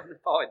pub having a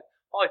pint,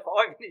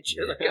 high-fiving each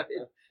other,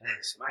 going,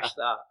 smash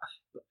that.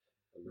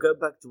 Go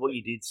back to what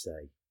you did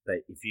say,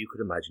 that if you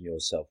could imagine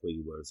yourself where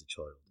you were as a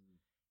child,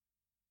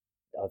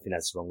 I think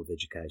that's wrong with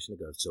education.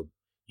 I go, so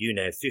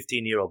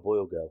 15-year-old boy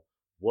or girl,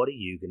 what are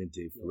you going to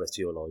do for the rest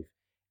of your life?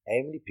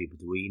 How many people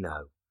do we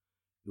know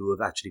who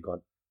have actually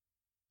gone,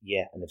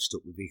 and have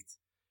stuck with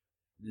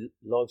it?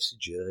 Life's a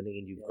journey,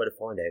 and you've got to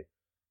find out.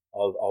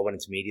 I went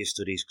into media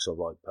studies because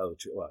I write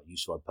poetry. Well, I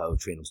used to write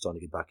poetry, and I'm starting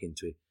to get back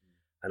into it.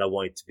 And I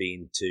wanted to be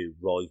into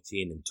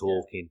writing and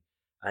talking,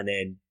 and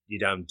then you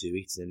don't do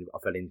it, and I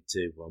fell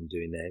into what I'm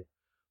doing now.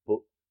 But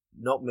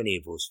not many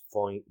of us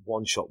find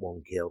one shot,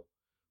 one kill.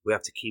 We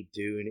have to keep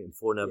doing it, and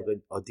for another.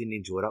 I didn't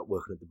enjoy that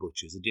working at the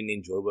butchers. I didn't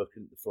enjoy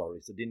working at the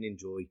florist. I didn't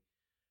enjoy.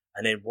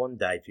 And then one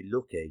day, if you're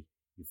lucky,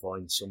 you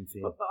find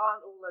something. But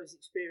aren't all those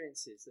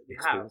experiences that we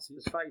have as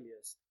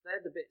failures,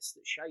 they're the bits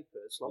that shape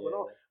us? Like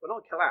when I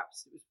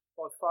collapsed, it was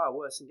by far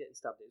worse than getting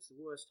stabbed. It was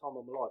the worst time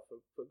of my life for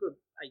a good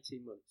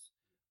 18 months.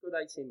 Good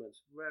 18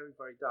 months. Very,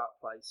 very dark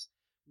place.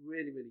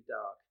 Really, really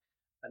dark.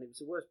 And it was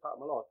the worst part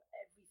of my life.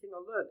 Everything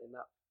I learned in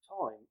that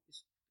time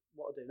is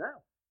what I do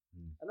now.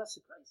 And that's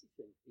the crazy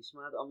thing. It's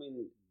mad. I mean,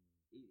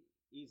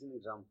 here's an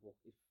example.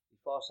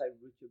 If I say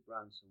Richard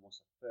Branson, what's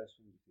the first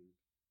thing you think?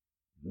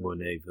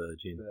 Money,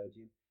 Virgin.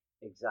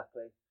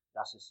 Exactly.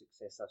 That's a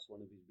success. That's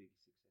one of his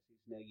biggest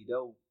successes. Now you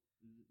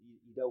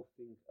don't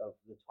think of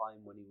the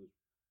time when he was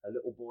a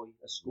little boy,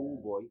 a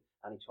schoolboy,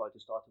 and he tried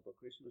to start up a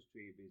Christmas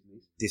tree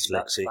business.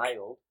 Dyslexic. That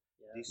failed.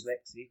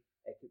 Dyslexic.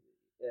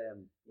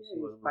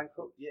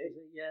 Bankrupt.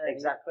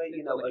 Exactly.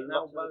 You know, a lot of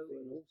elbow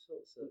things, and all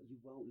sorts of. but you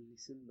won't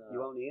listen. You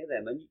won't hear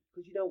them, and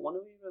because you don't want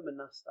to hear them, and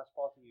that's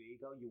part of your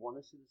ego. You want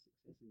to see the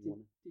success.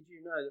 Did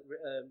you know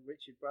that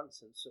Richard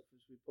Branson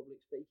suffers with public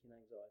speaking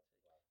anxiety?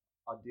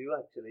 I do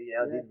actually.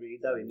 Yeah, I did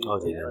read that.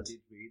 I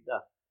did read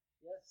that.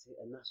 Yes,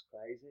 and that's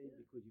crazy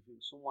because you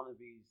think someone of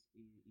his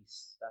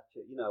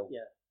stature,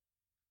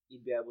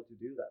 he'd be able to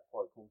do that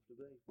quite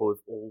comfortably. But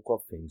we've all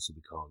got things that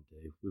we can't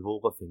do. We've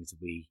all got things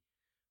that we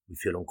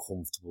feel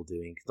uncomfortable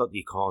doing. It's not that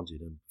you can't do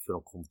them, we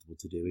feel uncomfortable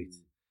to do it.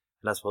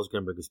 And that's what I was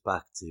going to bring us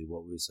back to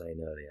what we were saying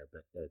earlier,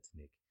 to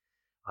Nick.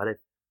 Are there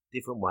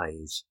different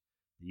ways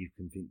that you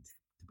can think to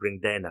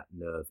bring down that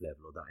nerve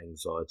level or that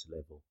anxiety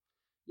level?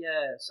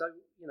 Yeah, so,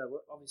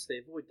 obviously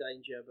avoid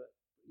danger, but,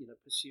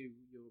 pursue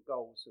your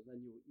goals, and then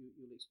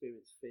you'll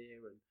experience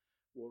fear and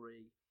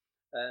worry.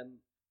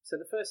 So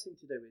the first thing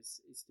to do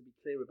is to be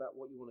clear about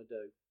what you want to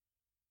do,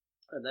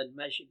 and then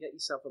get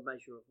yourself a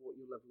measure of what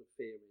your level of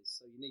fear is.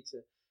 So you need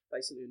to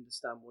basically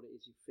understand what it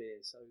is you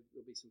fear. So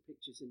there'll be some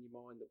pictures in your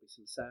mind, there'll be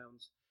some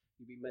sounds,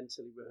 you'll be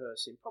mentally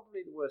rehearsing,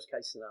 probably the worst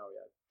case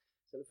scenario.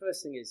 So the first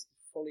thing is to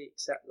fully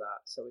accept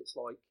that. So it's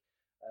like,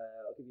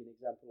 I'll give you an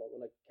example. Like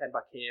when I came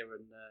back here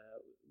and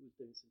was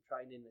doing some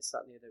training, this,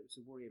 that, and the other, there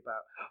was a worry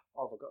about,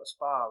 have I got a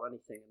spa or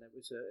anything? And there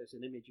was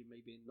an image of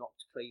me being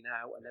knocked clean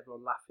out and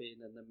everyone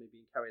laughing, and then me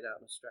being carried out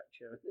on a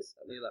stretcher and this,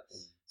 that, and the other.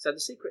 So the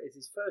secret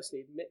is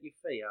firstly admit your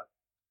fear,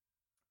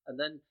 and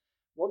then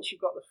once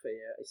you've got the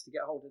fear, it's to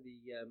get hold of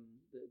the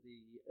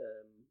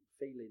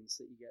feelings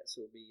that you get.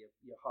 So it'll be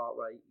your heart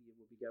rate, you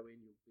will be going,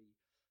 you'll be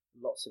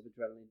lots of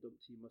adrenaline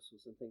dumped to your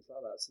muscles and things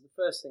like that. So the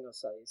first thing I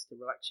say is to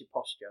relax your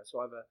posture.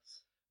 So I have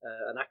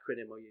an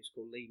acronym I use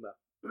called LIMA.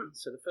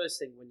 So the first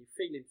thing when you're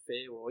feeling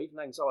fear or even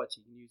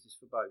anxiety, you can use this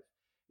for both,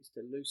 is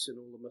to loosen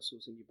all the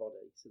muscles in your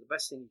body. So the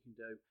best thing you can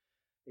do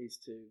is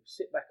to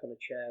sit back on a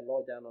chair,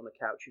 lie down on a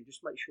couch, and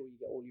just make sure you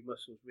get all your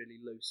muscles really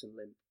loose and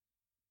limp.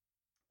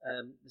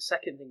 The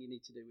second thing you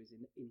need to do is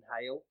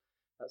inhale.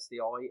 That's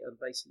the I, and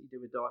basically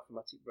do a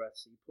diaphragmatic breath.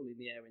 So you're pulling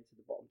the air into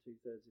the bottom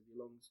 2/3 of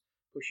your lungs,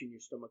 pushing your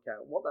stomach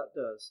out. And what that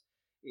does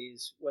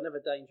is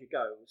whenever danger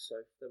goes, so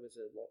if there was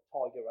a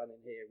tiger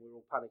running here and we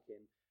were all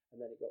panicking, and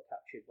then it got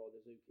captured by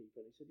the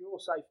zookeeper, and he said, "You're all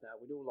safe now,"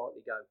 we'd all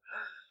likely go,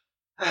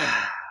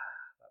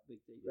 that big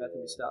deep breath,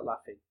 and we start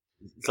laughing.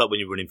 It's like when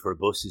you're running for a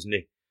bus, isn't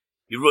it?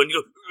 You run,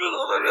 you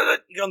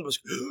go on the bus.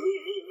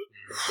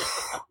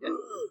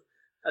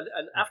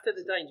 And after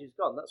the danger's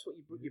gone, that's what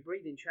your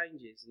breathing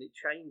changes, and it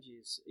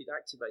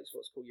activates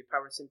what's called your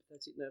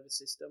parasympathetic nervous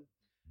system,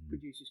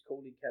 produces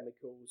cooling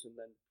chemicals, and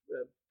then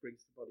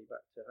brings the body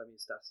back to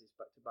homeostasis,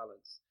 back to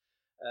balance.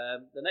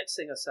 The next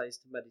thing I say is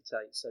to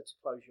meditate, so to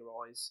close your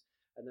eyes.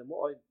 And then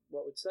what I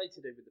would say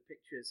to do with the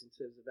pictures in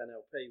terms of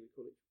NLP, we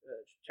call it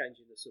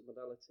changing the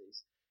submodalities,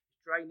 is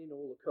draining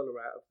all the colour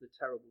out of the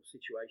terrible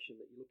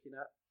situation that you're looking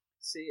at.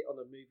 See it on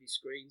a movie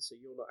screen, so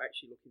you're not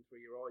actually looking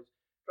through your eyes.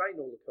 Drain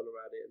all the colour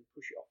out of it and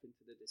push it off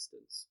into the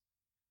distance.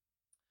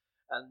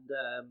 And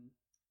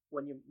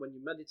when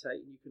you're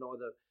meditating, you can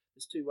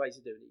there's two ways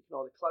of doing it. You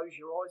can either close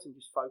your eyes and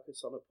just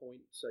focus on a point,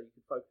 so you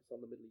can focus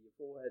on the middle of your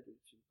forehead,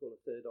 which is called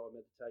a third eye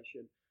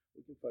meditation, or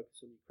you can focus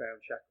on your crown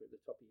chakra at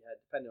the top of your head,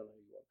 depending on who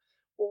you want.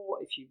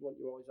 Or if you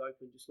want your eyes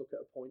open, just look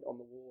at a point on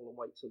the wall and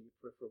wait till your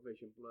peripheral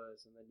vision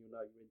blurs, and then you'll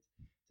know you're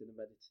into the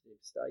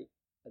meditative state.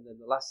 And then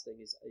the last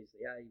thing is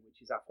the A,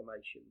 which is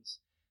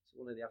affirmations. So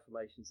one of the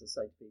affirmations I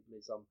say to people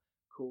is I'm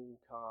cool,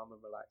 calm,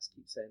 and relaxed.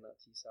 Keep saying that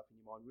to yourself in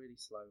your mind really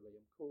slowly.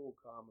 I'm cool,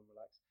 calm, and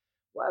relaxed.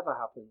 Whatever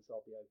happens,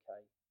 I'll be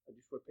okay. And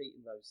just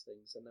repeating those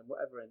things, and then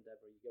whatever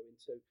endeavour you go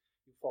into,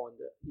 you find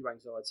that your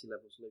anxiety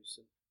levels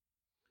loosen.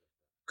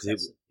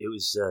 Because it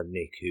was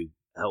Nick who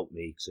helped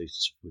me, because I used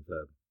to suffer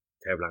with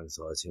terrible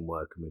anxiety and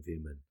working with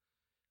him and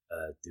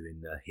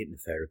doing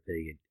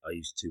hypnotherapy. I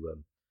used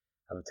to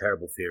have a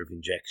terrible fear of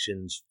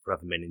injections for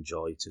having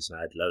meningitis, and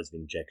I had loads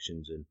of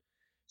injections. And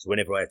so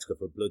whenever I had to go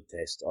for a blood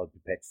test, I'd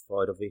be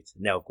petrified of it.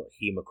 Now I've got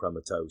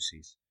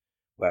hemochromatosis,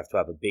 where I have to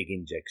have a big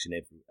injection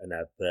and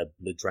have blood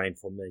drained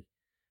from me.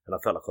 And I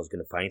felt like I was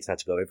going to faint. I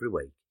had to go every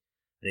week.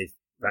 And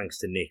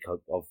thanks to Nick,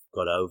 I've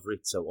got over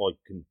it. So I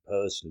can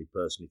personally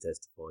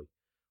testify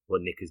what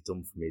Nick has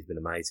done for me has been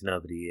amazing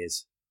over the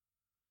years.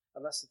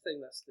 And that's the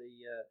thing. That's the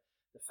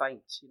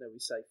faint. You know,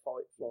 we say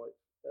fight, flight,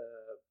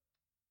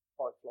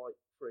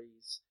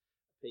 freeze,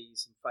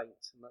 appease, and faint.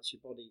 And that's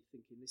your body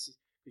thinking this is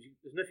because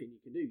there's nothing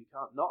you can do. You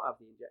can't not have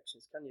the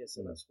injections, can you?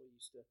 So that's what you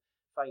used to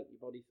faint. Your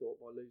body thought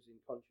by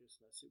losing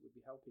consciousness it would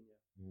be helping you.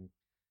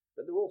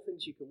 But they're all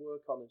things you can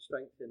work on and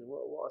strengthen. And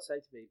what I say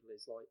to people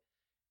is like,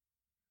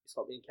 it's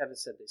like me and Kevin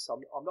said this.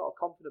 I'm not a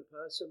confident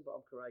person, but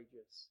I'm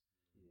courageous.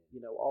 You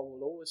know, I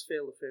will always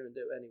feel the fear and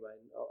do it anyway.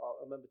 And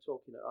I remember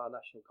talking at our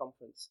national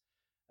conference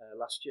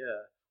last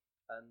year,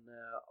 and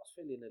I was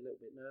feeling a little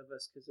bit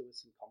nervous because there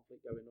was some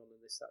conflict going on and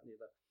this, that, and the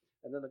other.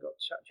 And then I got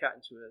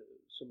chatting to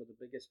some of the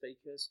bigger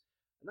speakers,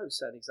 and they were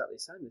saying exactly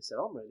the same. They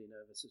said, I'm really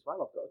nervous as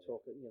well. I've got to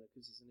talk,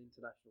 because it's an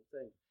international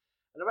thing.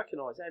 And I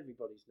recognise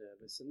everybody's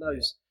nervous, and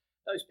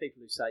those people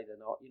who say they're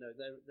not,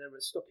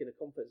 they're stuck in a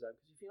comfort zone,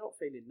 because if you're not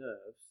feeling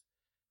nerves,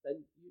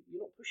 then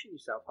you're not pushing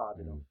yourself hard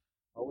enough.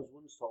 I was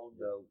once told,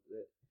 though,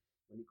 that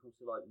when it comes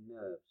to like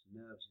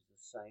nerves is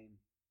the same.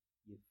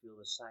 You feel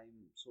the same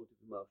sort of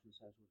emotion,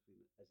 same sort of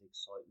feeling as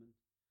excitement.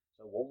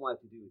 So one way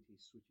to do it is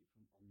switch it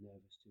from I'm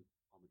nervous to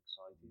I'm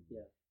excited.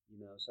 Yeah.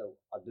 So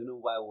I don't know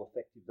how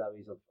effective that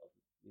is. I've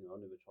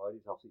never tried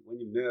it. I think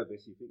when you're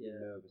nervous, you think you're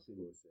nervous, and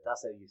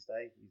that's how you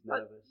stay. He's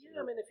nervous.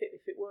 I mean, if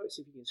it works,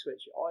 if you can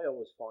switch it, I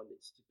always find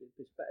it's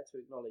better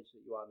to acknowledge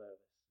that you are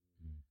nervous.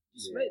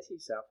 Just admit it to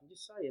yourself and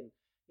just say, and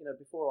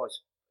before I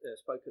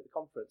spoke at the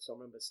conference, I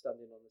remember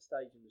standing on the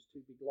stage and there's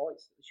two big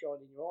lights that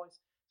shine in your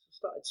eyes. So I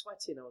started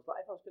sweating. I was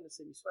like, everyone's going to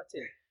see me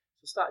sweating.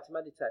 So I started to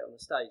meditate on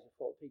the stage. I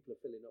thought people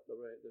are filling up the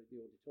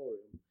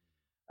auditorium.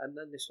 And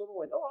then this woman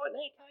went, all right,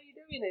 Nick, how are you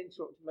doing? And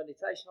interrupted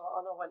meditation.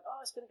 And I went,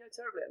 it's going to go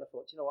terribly. And I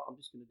thought, you know what, I'm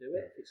just going to do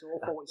it. If it's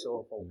awful, it's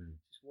awful.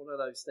 It's one of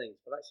those things.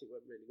 But actually it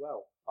went really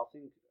well. I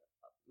think,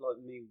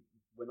 like me,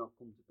 when I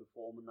come to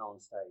perform now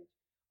on stage,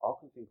 I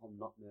can think I'm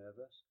not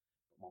nervous,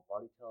 but my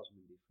body tells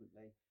me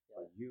differently.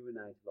 I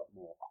urinate a lot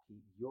more. I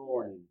keep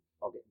yawning.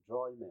 I get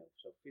dry mouth.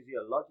 So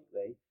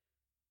physiologically,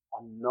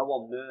 I know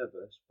I'm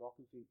nervous, but I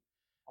can think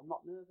I'm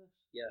not nervous.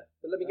 Yeah,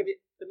 but let me give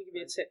you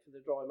a tip for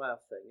the dry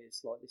mouth thing.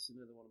 It's like, this is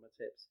another one of my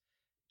tips.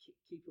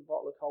 Keep a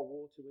bottle of cold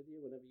water with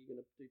you whenever you're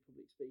going to do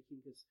public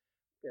speaking, because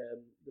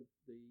your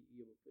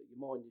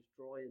mind is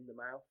dry in the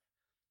mouth.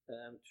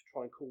 To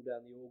try and cool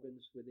down the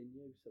organs within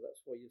you. So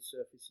that's why your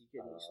surface,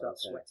 you start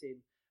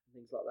sweating and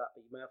things like that,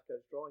 but your mouth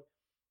goes dry.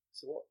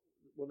 So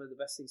one of the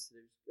best things to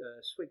do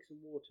is swig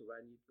some water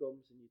around your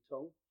gums and your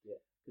tongue.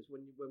 Yeah. Because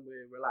when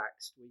we're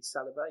relaxed, we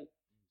salivate.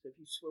 So if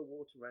you swill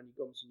water around your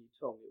gums and your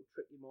tongue, it will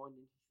trick your mind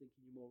into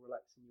thinking you're more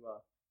relaxed than you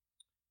are.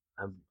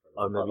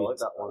 I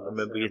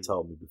remember you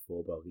told me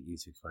before, but I'll get you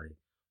to explain.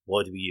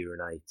 Why do we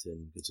urinate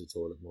and go to the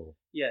toilet more?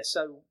 Yeah,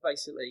 so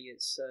basically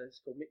it's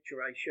called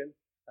micturition.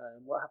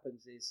 What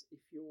happens is,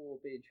 if you're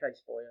being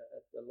chased by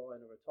a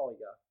lion or a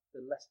tiger,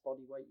 the less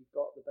body weight you've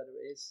got, the better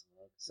it is.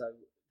 Okay. So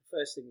the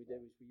first thing we do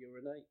is we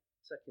urinate.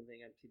 Second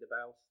thing, empty the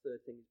bowels.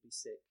 Third thing is be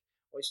sick.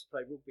 I used to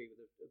play rugby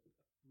with a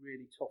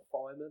really tough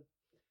fireman,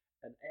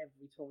 and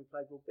every time we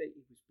played rugby,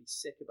 he would be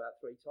sick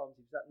about 3 times.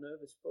 He was that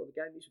nervous before the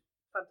game. He was a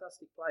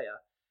fantastic player,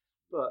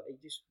 but he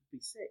just would be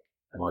sick.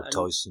 Mike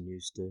Tyson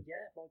used to.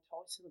 Yeah, Mike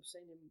Tyson. I've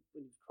seen him when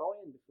he was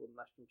crying before the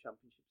national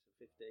championships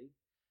at 15.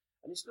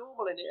 And it's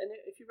normal, and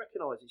if you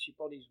recognise it's your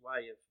body's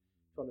way of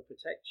trying to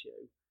protect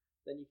you,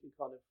 then you can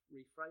kind of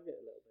reframe it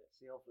a little bit.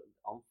 See,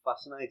 I'm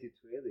fascinated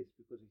to hear this,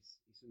 because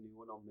it's a new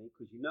one on me.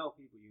 Because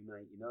people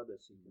unite,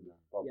 they're seeing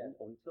that. But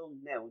until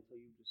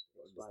you just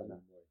explain that,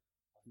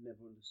 I've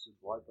never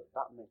understood why. But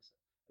that makes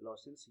a lot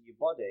of sense. So your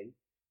body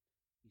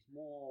is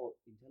more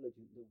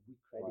intelligent than we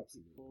credit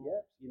it for.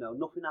 Yeah.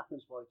 Nothing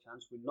happens by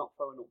chance. We're not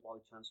throwing up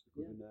by chance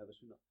because we're nervous.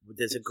 We're not.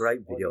 There's a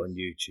great video on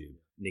YouTube.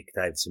 Nick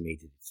Davidson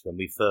did it. When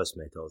we first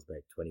met, I was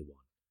about 21.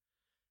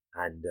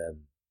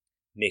 And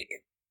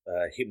Nick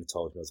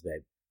hypnotised me. I was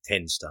about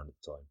 10 stone at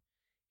the time.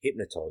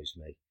 Hypnotised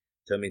me.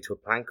 Turned me into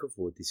a plank of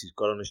wood. This is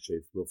God Honest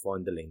Truth. We'll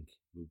find the link.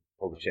 We'll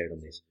probably share it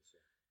on this.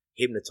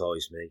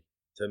 Hypnotised me.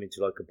 Turned me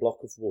into like a block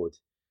of wood.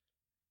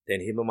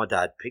 Then him and my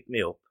dad picked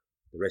me up.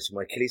 The rest of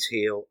my Achilles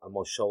heel and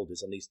my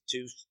shoulders on these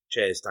 2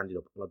 chairs standing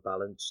up, and I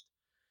balanced.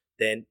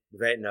 Then,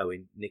 without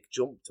knowing, Nick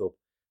jumped up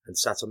and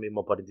sat on me and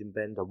my body didn't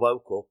bend. I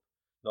woke up,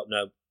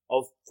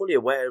 I'm fully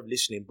aware of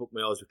listening, but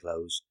my eyes were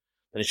closed.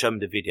 Then I showed him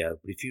the video.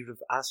 But if you'd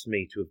have asked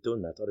me to have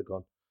done that, I'd have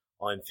gone,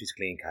 I'm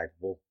physically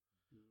incapable.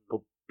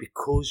 But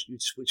because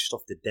you'd switched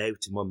off the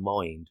doubt in my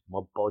mind,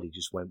 my body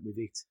just went with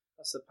it.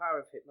 That's the power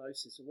of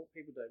hypnosis, and what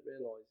people don't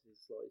realise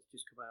is, like, it's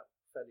just come out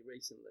fairly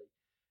recently,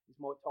 is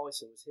Mike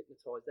Tyson was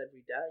hypnotised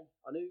every day.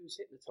 I knew he was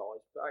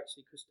hypnotised, but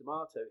actually Chris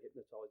D'Amato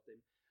hypnotised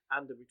him,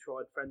 and a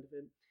retried friend of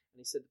him.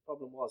 And he said the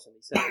problem was, and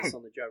he said this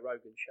on the Joe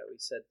Rogan show, he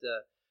said,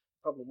 the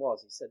problem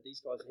was, he said, these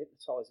guys are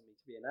hypnotising me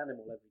to be an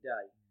animal every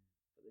day,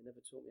 but they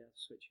never taught me how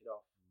to switch it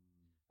off.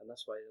 And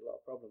that's why there's a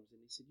lot of problems. And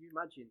he said, you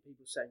imagine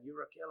people saying,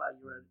 you're a killer,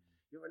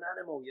 you're an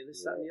animal, you're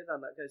this, that, and the other,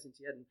 and that goes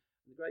into your head. And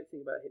the great thing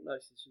about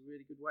hypnosis is a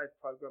really good way of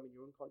programming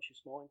your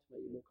unconscious mind to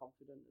make you more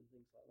confident and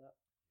things like that.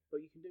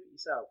 But you can do it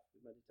yourself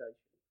with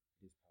meditation.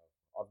 It is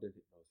powerful. I've done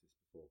hypnosis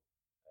before,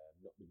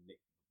 not with Nick,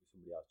 but with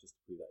somebody else, just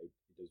to prove that it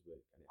does work,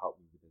 and it helped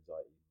me with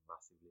anxiety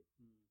massively.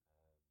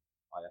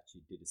 I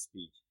actually did a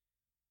speech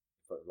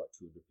in front of like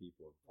 200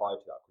 people. Prior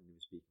to that, I couldn't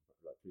even speak in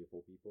front of like 3 or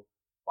 4 people.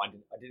 But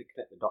I didn't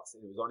connect the dots.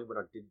 And it was only when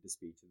I did the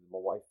speech, and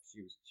my wife,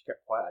 she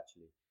kept quiet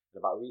actually.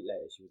 And about a week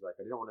later, she was like,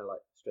 I didn't want to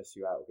like stress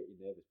you out or get you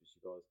nervous, but she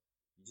goes,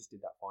 you just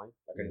did that fine.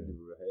 Like I didn't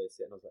even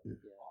rehearse it, and I was like,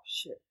 oh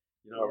shit.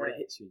 You know, when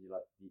it hits you, and you're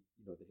like,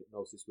 the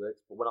hypnosis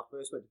works. But when I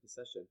first went to the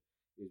session,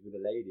 it was with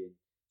a lady, and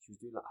she was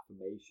doing like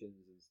affirmations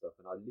and stuff,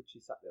 and I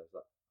literally sat there. I was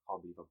like, I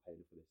can't believe I'm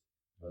paying her for this.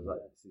 I was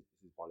like, this is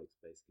bollocks,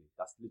 basically.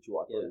 That's literally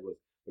what I thought it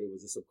was. But it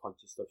was the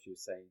subconscious stuff she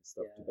was saying,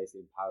 stuff to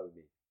basically empower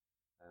me.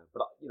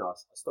 But I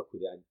stuck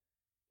with it, and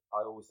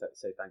I always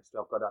say thanks to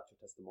her. I've got an actual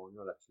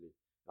testimonial actually,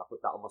 and I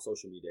put that on my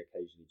social media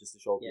occasionally just to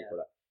show people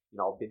that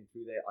I've been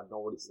through there. I know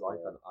what it's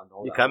like, and I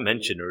know. You can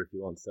mention her if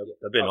you want.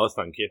 That'd be nice,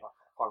 thank you. I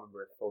can't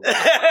remember it. Deborah,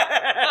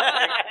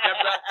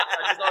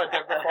 I just know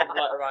Deborah from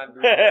like around.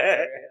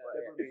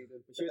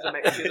 But she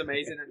was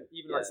amazing, and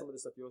even like some of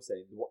the stuff you're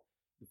saying,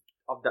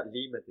 of that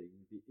Lima thing,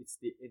 it's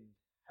the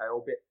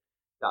inhale bit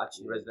that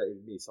actually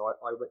resonated with me. So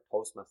I went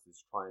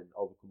Toastmasters to try and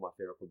overcome my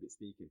fear of public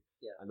speaking.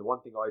 And the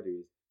one thing I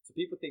do is, so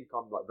people think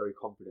I'm like very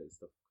confident and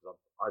stuff, because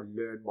I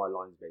learn my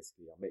lines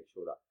basically. I make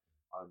sure that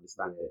I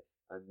understand it.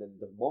 And then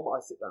the moment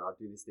I sit down, I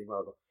do this thing where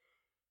I go,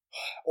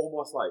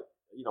 almost like,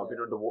 I've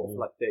been underwater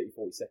for like 30,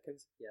 40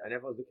 seconds. And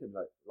everyone's looking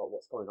like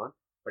what's going on?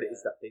 But it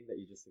is that thing that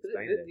you just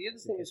explained. The other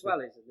thing as well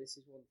is, and this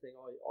is one thing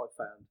I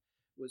found,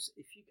 was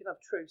if you can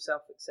have true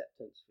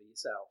self-acceptance for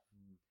yourself,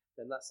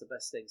 then that's the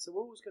best thing. So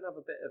we're always going to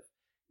have a bit of,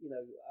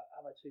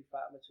 am I too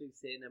fat, am I too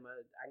thin, am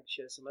I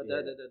anxious, am I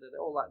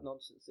all that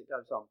nonsense that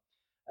goes on.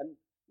 And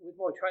with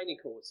my training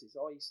courses,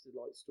 I used to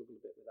like struggle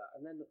a bit with that.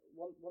 And then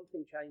one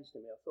thing changed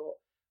in me. I thought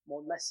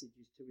my message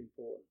is too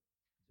important.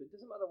 So it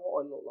doesn't matter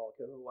what I look like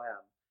or who I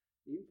am.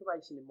 The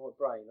information in my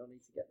brain, I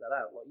need to get that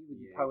out. Like you with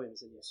your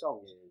poems and your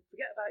songs.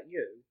 Forget about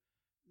you.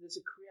 There's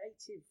a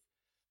creative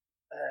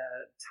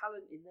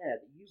talent in there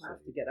that you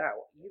have to get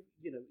out.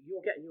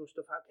 You're getting your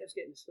stuff out. Kev's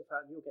getting his stuff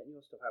out, and you're getting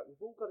your stuff out.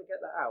 We've all got to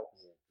get that out.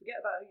 Forget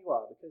about who you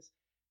are, because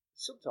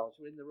sometimes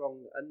we're in the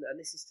wrong. And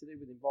this is to do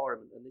with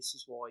environment. And this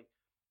is why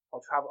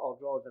I'll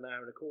drive an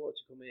hour and a quarter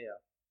to come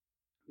here,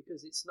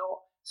 because it's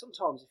not.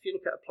 Sometimes if you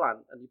look at a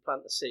plant and you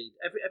plant a seed,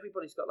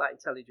 everybody's got that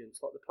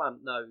intelligence. Like the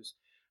plant knows,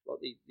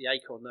 like the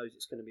acorn knows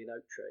it's going to be an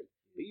oak tree.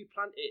 But you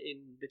plant it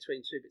in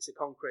between 2 bits of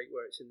concrete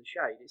where it's in the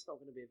shade, it's not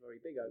going to be a very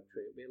big oak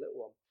tree. It'll be a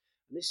little one.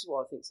 And this is why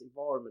I think it's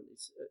environment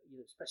is,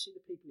 especially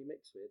the people you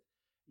mix with,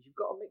 is you've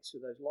got to mix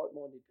with those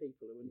like-minded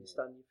people who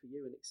understand you for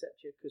you and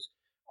accept you. Because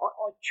I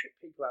trip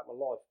people out of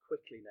my life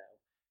quickly now,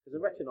 because I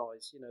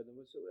recognise, there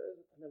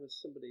was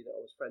somebody that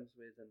I was friends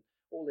with, and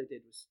all they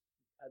did was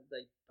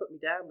they put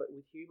me down, but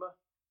with humour.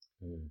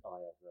 I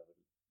have never.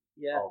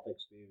 I've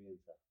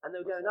experienced that. And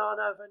they were going, no,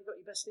 I've only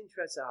got your best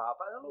interests at heart.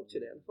 But I looked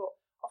at it and thought,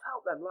 I've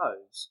helped them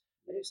loads,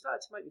 and it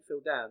started to make me feel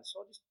down.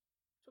 So I just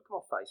took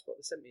them off Facebook.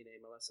 They sent me an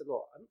email. I said,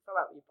 look, I haven't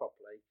fell out with you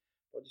properly,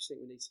 but I just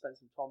think we need to spend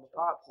some time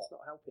apart because it's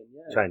not helping.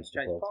 Change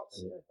pots.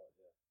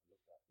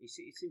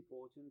 It's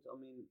important. I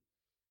mean,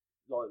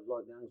 like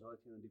the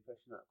anxiety and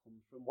depression that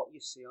comes from what you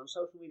see on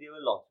social media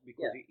a lot,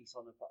 because it's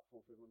on a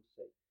platform for everyone to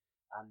see.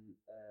 And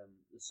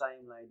the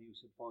same lady who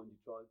said find your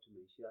tribe to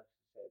me, she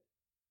actually said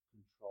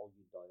control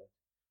your diet,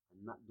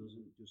 and that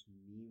doesn't just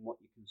mean what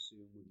you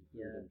consume with your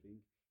food and drink.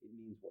 It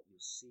means what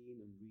you're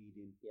seeing and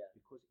reading,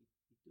 because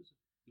it does.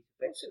 It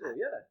affects you.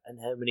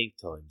 And how many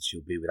times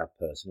you'll be with that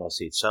person? I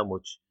see it so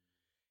much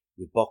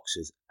with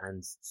boxers,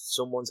 and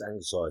someone's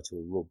anxiety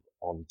will rub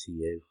onto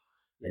you,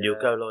 and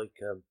you'll go like,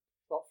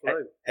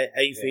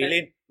 "How you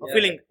feeling?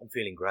 I'm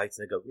feeling great."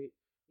 And they go,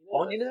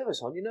 "Aren't you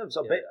nervous? I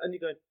bet." And you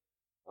go,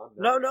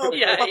 "No,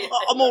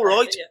 I'm all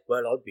right."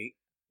 Well, I'd be.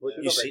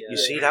 You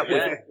see that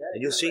with,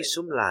 and you'll see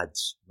some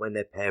lads when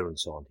their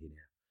parents aren't here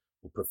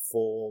will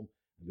perform.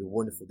 It'll be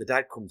wonderful. The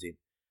dad comes in,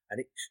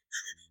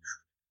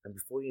 and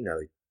before you know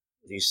it,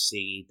 you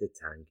see the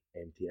tank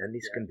empty. And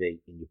this can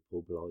be in your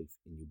pub life,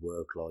 in your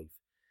work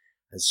life,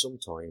 and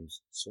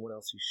sometimes someone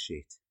else's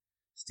shit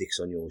sticks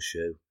on your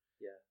shoe,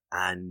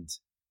 and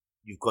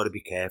you've got to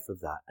be careful of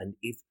that. And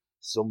if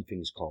some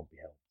things can't be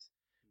helped,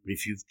 but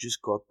if you've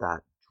just got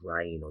that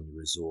drain on your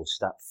resource,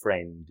 that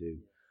friend who,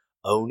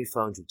 only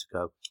phones you to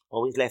go,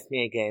 oh, he's left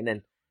me again,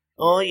 and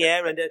oh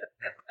yeah, and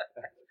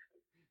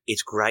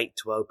it's great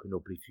to open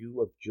up. But if you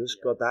have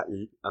just got that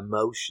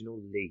emotional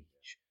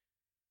leech,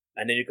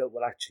 and then you go,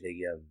 well,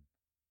 actually,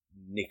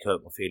 Nick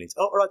hurt my feelings.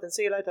 Oh, all right, then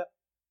see you later.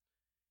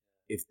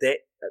 If they,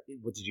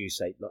 what did you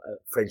say? Like,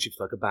 friendship's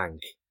like a bank.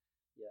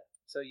 Yeah.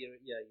 So you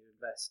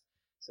invest.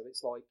 So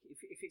it's like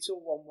if it's all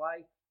one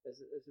way,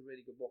 there's a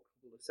really good book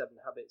called The 7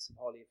 Habits of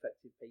Highly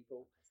Effective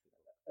People,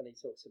 and he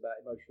talks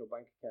about emotional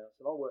bank accounts.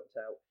 And I worked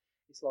out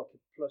it's like a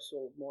plus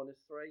or minus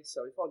 3.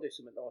 So if I do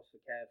something nice for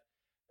Kev,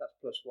 that's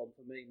 +1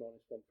 for me, -1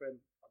 for him.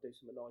 I do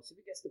something nice. If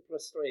it gets to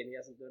 +3 and he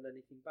hasn't done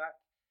anything back,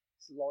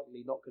 it's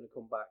likely not going to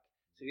come back.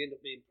 So you end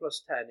up being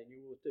 +10, and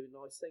you're always doing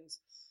nice things.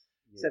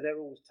 Yeah. So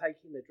they're always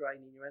taking, they're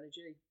draining your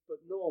energy.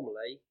 But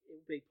normally it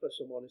would be +or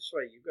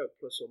 -3. You go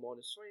 +or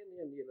 -3,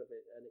 and the end of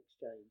it an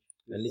exchange.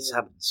 And this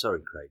happens.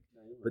 Sorry, Craig,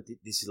 but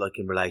this is like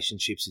in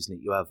relationships, isn't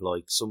it? You have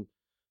like some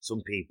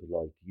people,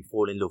 like you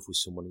fall in love with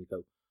someone and you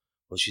go,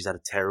 well, she's had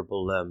a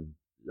terrible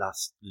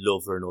last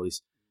lover and all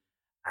this,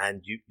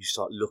 and you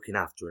start looking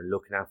after her,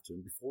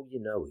 and before you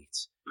know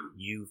it,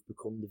 you've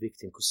become the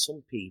victim. Because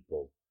some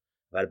people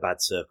have had a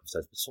bad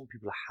circumstance, but some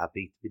people are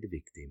happy to be the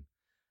victim,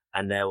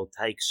 and they will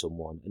take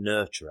someone, a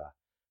nurturer,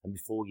 and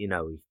before you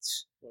know it,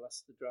 well,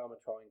 that's the drama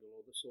triangle,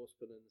 or the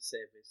saucepan and the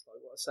sieve. It's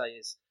like what I say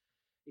is,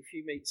 if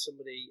you meet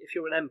somebody, if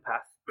you're an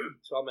empath,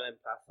 so I'm an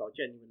empath, I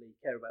genuinely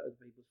care about other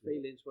people's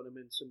feelings. When I'm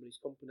in somebody's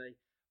company,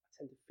 I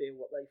tend to feel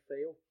what they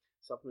feel.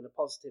 So if I'm in a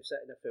positive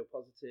setting, I feel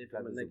positive.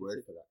 There's a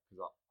word for that,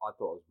 because I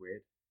thought it was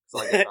weird.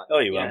 Oh,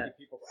 you are. If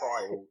people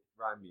cry all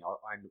around me,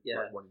 I end up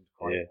like wanting to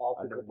cry. Yeah. I'll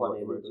pick up on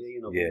energy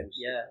and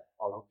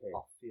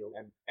I'll feel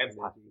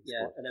empath.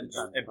 Yeah, an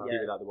empath. Empathy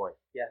without the Y.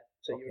 Yeah,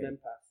 so you're an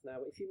empath.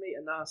 Now, if you meet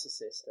a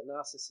narcissist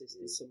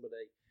is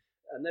somebody,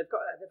 and they've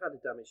had a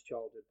damaged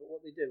childhood, but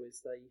what they do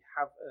is they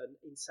have an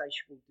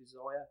insatiable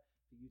desire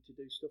for you to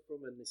do stuff for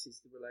them, and this is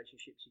the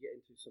relationships you get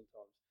into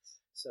sometimes.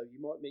 So you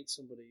might meet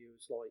somebody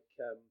who's like,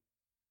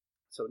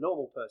 so a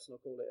normal person, I'll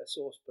call it a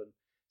saucepan.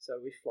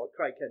 So if like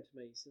Craig came to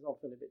me, he says, I'm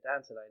feeling a bit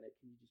down today, Nick,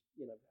 can you just,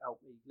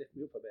 help me, lift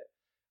me up a bit?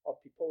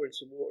 I'd be pouring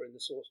some water in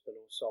the saucepan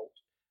or salt,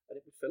 and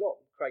it would fill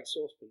up. Craig's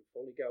saucepan would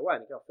fully go away,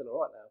 and he'd go, I feel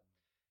all right now.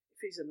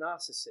 If he's a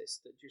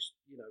narcissist that just,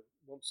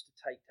 wants to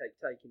take,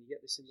 and you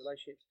get this in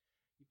relationships,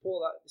 you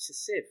pour that, it's a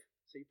sieve,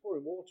 so you're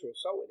pouring water or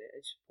salt in it,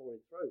 it's just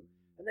pouring through.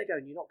 And they're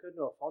going, you're not good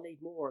enough, I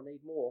need more.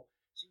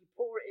 So you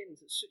pour it in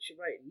at such a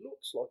rate, it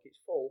looks like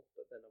it's full,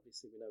 but then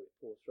obviously we know it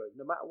pours through.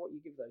 No matter what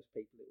you give those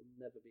people, it will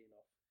never be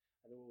enough.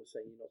 And they're always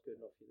saying you're not good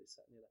enough, you're this,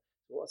 that, and the other.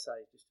 So what I say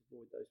is just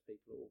avoid those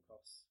people at all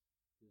costs.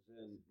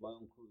 My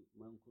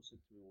uncle said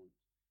to me once,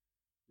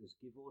 there's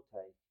give or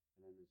take,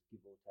 and then there's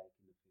give or take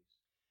in the piece.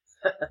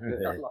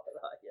 I like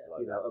that, yeah.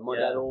 And my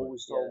dad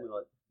always told me,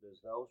 like, there's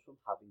those from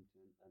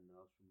Havington and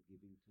those from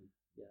Givington.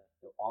 Yeah.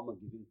 So I'm a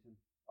Givington.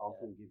 I'm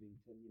from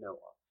Givington.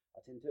 I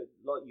tend to,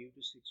 like you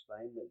just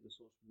explained, that the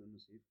source from the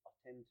sieve, I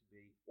tend to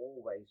be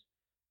always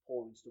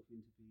pouring stuff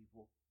into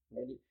people.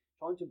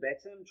 Trying to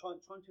better them, trying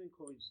to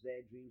encourage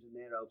their dreams and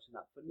their hopes and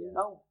that, but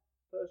no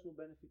personal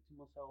benefit to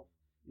myself,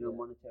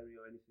 monetary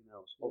or anything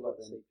else. I like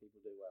to see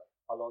people do well.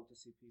 I like to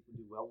see people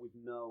do well with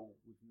no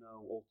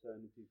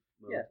alternative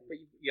motive. Yeah, but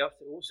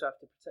you also have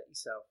to protect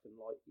yourself, and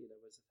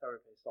as a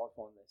therapist, I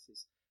find this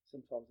is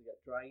sometimes you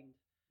get drained.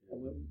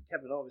 And when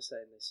Kevin and I were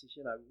saying this, is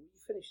you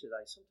finish the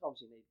day,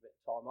 sometimes you need a bit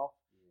of time off.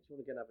 You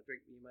want to go and have a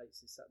drink with your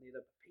mates, this, that, and the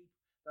other.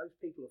 But those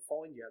people will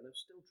find you, and they'll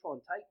still try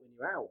and take when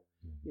you're out.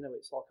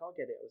 It's like, I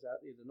get it. I was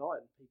out the other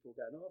night, and people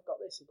going, I've got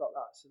this, I've got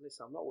that. So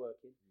listen, I'm not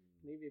working.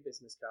 Leave your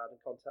business card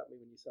and contact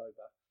me when you're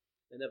sober.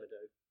 They never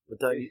do.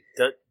 But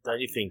don't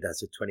you think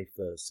that's a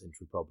 21st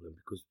century problem?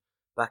 Because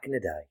back in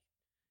the day,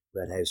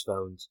 we had house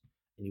phones,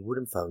 and you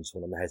wouldn't phone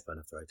someone on the house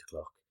phone after 8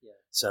 o'clock. Yeah.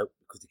 So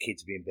because the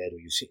kids would be in bed,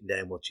 or you're sitting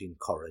down watching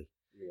Corrie.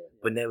 Yeah.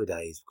 But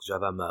nowadays, because we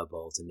have our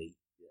mobiles, and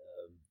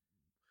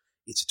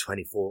it's a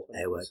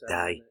 24-hour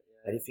day. Yeah.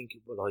 And you think,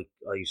 like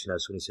I used to know,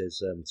 someone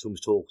says, someone's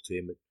talking to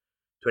him at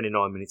 29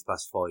 minutes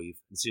past 5,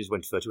 and as soon as he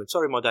went to 30, he went,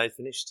 sorry, my day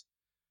finished.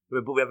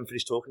 But we haven't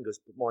finished talking. He goes,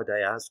 but my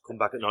day has come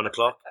back at 9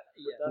 o'clock.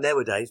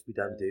 Nowadays, we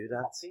don't do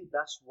that. I think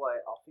that's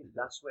where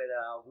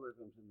the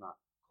algorithms and that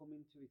come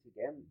into it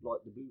again,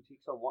 like the blue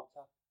ticks on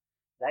WhatsApp.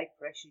 They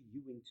pressure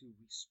you into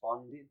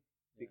responding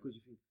because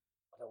you think,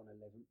 I don't want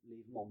to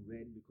leave them on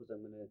red because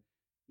I'm going to,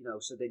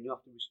 so then you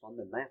have to respond,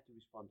 and they have to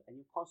respond, and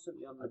you're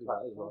constantly on the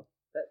platform.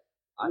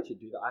 I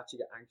actually do that. I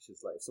actually get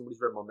anxious. Like, if somebody's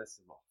read my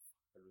message off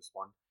and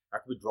respond,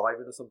 I could be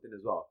driving or something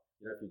as well.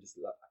 If you just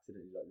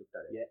accidentally looked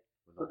at it. Yeah.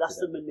 But that's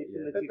the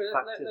manipulative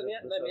factors.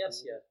 Let me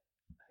ask you,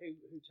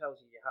 who tells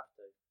you have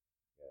to?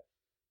 Yeah.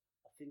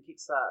 I think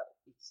it's that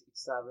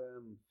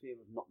fear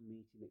of not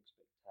meeting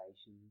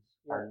expectations,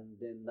 and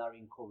then that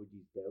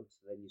encourages doubt.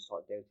 So then you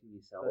start doubting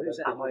yourself.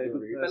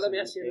 But let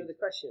me ask you another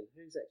question: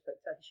 whose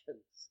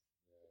expectations?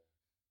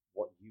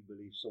 What you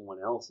believe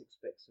someone else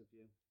expects of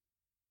you.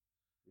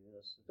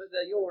 Yes. But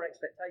they're your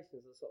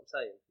expectations. That's what I'm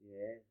saying.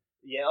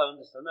 Yeah, I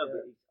understand that.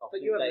 But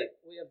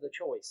we have the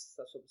choice.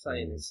 That's what I'm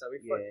saying. So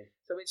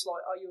so it's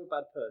like, are you a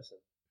bad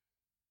person?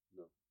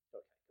 No.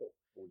 Okay, cool.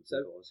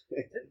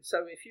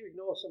 So if you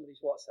ignore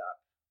somebody's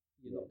WhatsApp,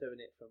 you're not doing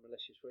it for a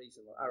malicious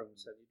reason. Like Aaron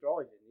said, you're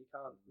driving, you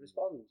can't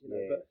respond, you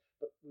know. Yeah.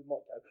 But we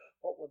might go,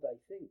 what would they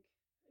think?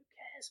 Who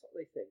cares what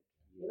they think?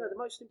 You know, the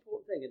most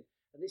important thing,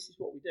 and this is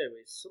what we do,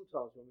 is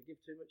sometimes when we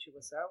give too much of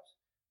ourselves,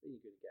 then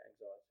you're going to get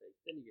anxiety,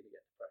 then you're going to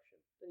get depression,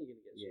 then you're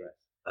going to get stress.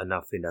 And I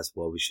think that's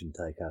why we shouldn't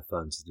take our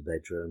phones to the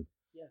bedroom.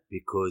 Yeah.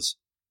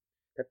 Because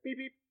that beep,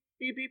 beep,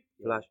 beep, beep,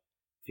 flash,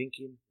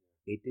 thinking,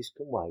 this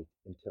can wait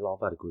until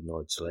I've had a good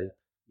night's sleep.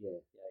 Yeah,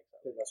 exactly. I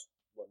think that's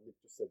what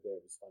Nick just said there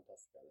was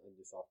fantastic, and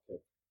just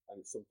after, and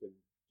it's something,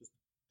 just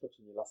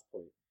touching your last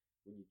point,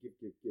 when you give,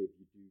 you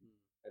do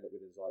end up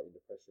with anxiety and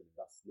depression.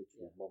 That's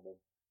literally my mum.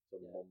 So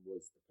my mum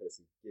was the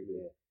person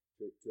giving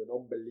to an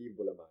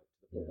unbelievable amount, to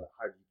the point that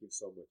how do you give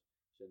so much?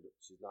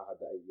 She's now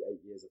had that 8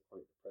 years of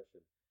chronic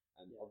depression,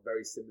 and I'm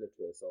very similar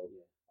to her, so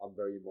I'm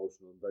very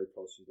emotional, I'm very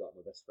close, she's like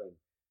my best friend,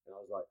 and I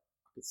was like,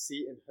 I could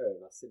see it in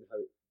her, and I seen how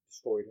it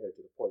destroyed her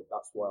to the point,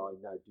 that's why I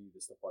now do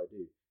the stuff I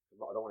do.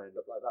 I don't want to end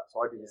up like that,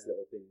 so I do this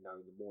little thing now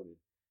in the morning,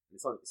 and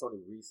it's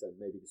only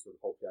recent, maybe this would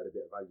hopefully add a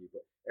bit of value,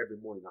 but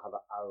every morning I have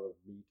an hour of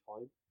me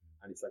time,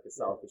 and it's like a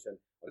selfish, and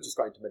I've just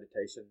got into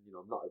meditation, you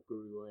know, I'm not a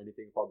guru or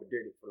anything, but I've been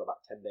doing it for about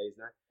 10 days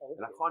now,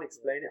 and I can't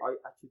explain it. I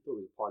actually thought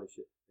it was a pile of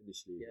shit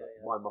initially,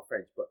 mind my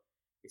French, but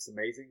it's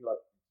amazing. Like,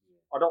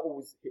 I don't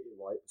always hit it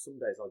right. Some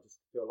days I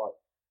just feel like,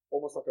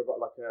 almost like I've got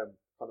like kind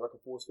of like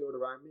a force field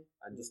around me,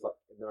 and just like,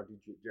 and then I do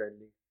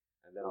journaling,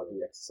 and then I'll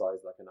do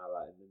exercise like an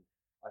hour, and then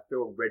I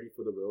feel ready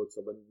for the world.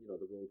 So when, you know,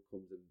 the world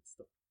comes and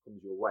stuff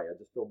comes your way, I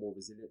just feel more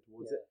resilient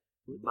towards it.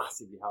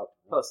 Massively helped.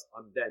 Plus,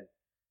 I'm then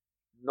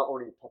not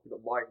only topping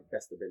up my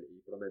best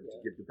ability, but I'm able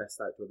to give the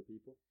best out to other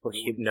people. But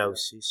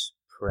hypnosis,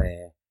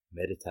 prayer,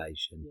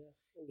 meditation,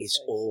 it's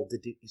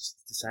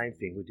the same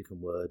thing with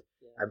different word.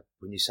 And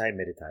when you say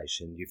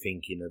meditation, you're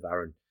thinking of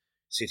Aaron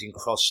sitting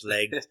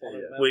cross-legged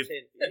with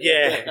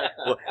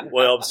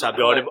well, I'm sat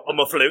behind him on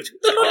my flute.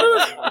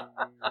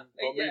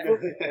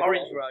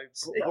 Orange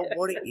robes. But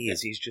what it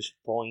is just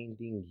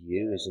finding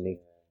you, isn't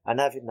it?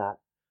 And having that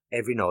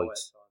every night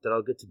that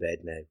I go to bed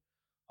now,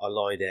 I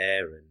lie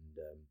there and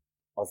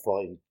I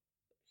find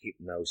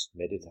hypnosis,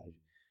 meditation,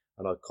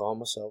 and I calm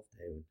myself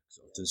down.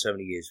 So I've done so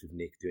many years with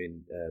Nick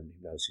doing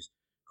hypnosis.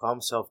 Calm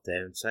myself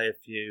down, say a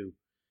few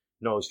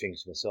nice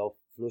things to myself,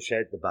 flush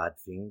out the bad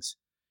things,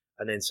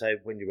 and then say,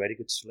 when you're ready,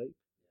 go to sleep.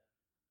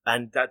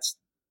 And that's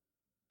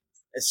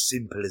as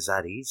simple as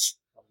that is.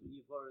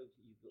 You've got to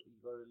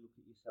look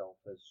at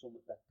yourself as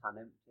something that can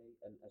empty,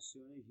 and as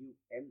soon as you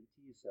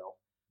empty yourself,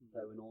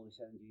 throwing all this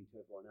energy into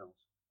everyone else,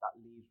 that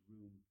leaves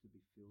room to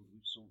be filled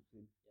with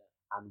something.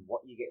 And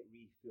what you get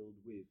refilled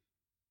with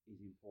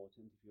is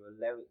important.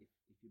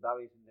 If you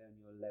bury it in there and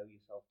you allow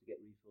yourself to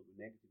get refilled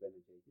with negative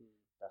energy,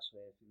 that's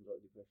where things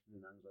like depression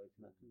and anxiety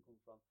and that can come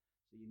from.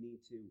 So you need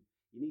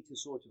to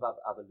sort of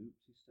have a loop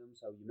system.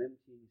 So you're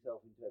emptying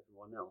yourself into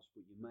everyone else,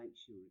 but you make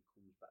sure it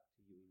comes back to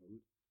you in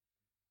good.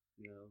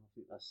 You know, I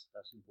think that's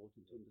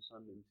important to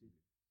understand.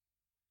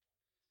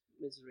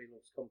 Misery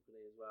loves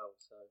company as well.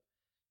 So,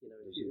 you know,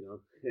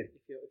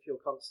 if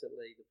you're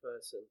constantly the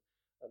person,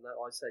 and that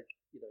I say,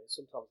 you know,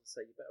 sometimes I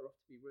say you're better off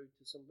to be rude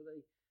to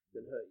somebody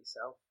than hurt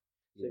yourself.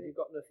 So if you've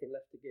got nothing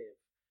left to give,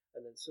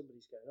 and then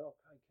somebody's going, oh,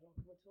 okay, can I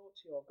come and talk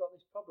to you? I've got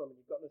this problem, and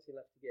you've got nothing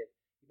left to give.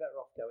 You're better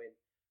off going,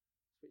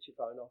 switch your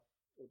phone off,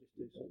 or just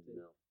do something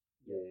else.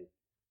 Yeah,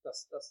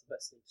 that's the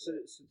best thing. So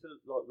to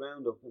like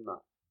round up on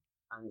that,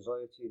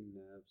 anxiety and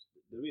nerves.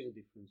 There is a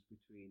difference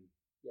between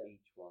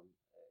each one.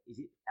 Is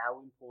it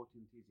how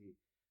important is it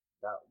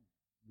that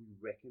we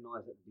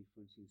recognise that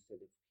difference instead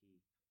of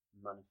keep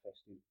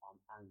manifesting I'm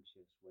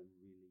anxious when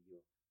really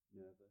you're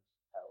nervous?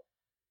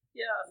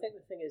 Yeah, I think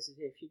the thing is if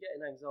you're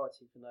getting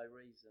anxiety for no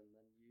reason,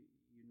 then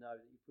you know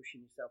that you're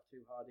pushing yourself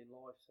too hard in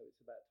life. So it's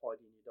about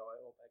tidying your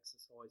diet up,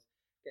 exercise,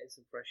 getting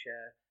some fresh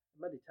air,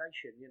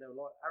 meditation. You know,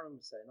 like Aaron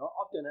was saying,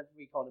 I've done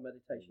every kind of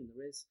meditation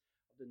there is.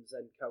 I've done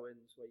Zen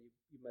koans where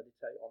you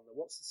meditate on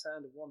what's the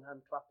sound of one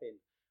hand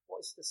clapping,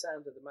 what's the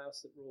sound of the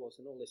mouse that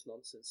roars, and all this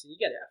nonsense. And you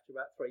get it after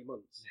about 3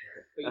 months,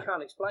 but you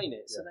can't explain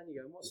it. So then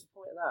you go, what's the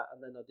point of that?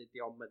 And then I did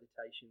the Om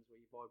meditations where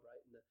you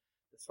vibrate in the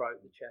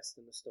throat, the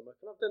chest, and the stomach.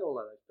 And I've done all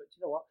of those. But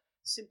you know what?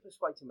 Simplest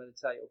way to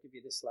meditate, I'll give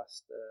you this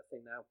last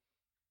thing now.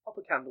 Pop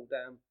a candle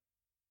down,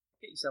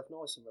 get yourself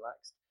nice and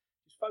relaxed.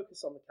 Just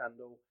focus on the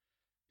candle.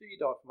 Do your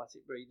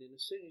diaphragmatic breathing.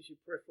 As soon as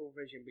your peripheral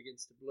vision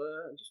begins to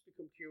blur and just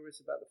become curious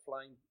about the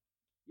flame,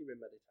 you're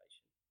in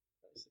meditation.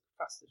 That's the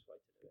fastest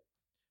way to do it.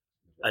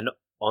 And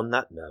on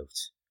that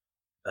note,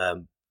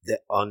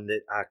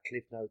 our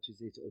cliff notes,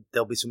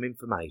 there'll be some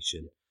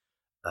information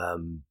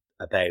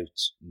about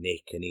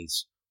Nick and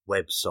his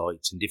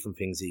websites and different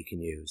things that you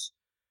can use.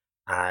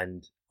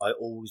 And I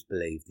always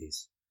believe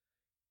this.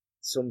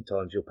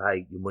 Sometimes you'll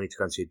pay your money to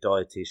go and see a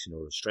dietitian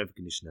or a strength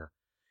conditioner.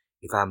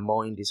 If our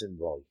mind isn't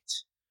right,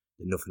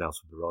 then nothing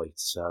else will be right.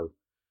 So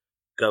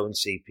go and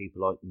see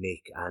people like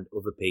Nick and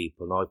other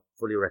people. And I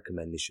fully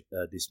recommend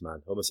this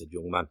man. I almost said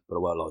young man, but I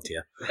won't lie to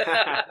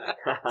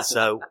you.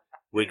 So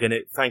we're going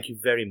to thank you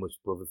very much,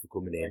 brother, for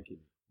coming in.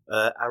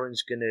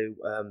 Aaron's going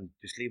to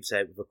just leave us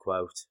out with a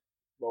quote.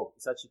 Well,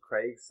 it's actually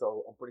Craig,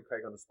 so I'm putting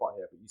Craig on the spot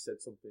here, but you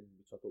said something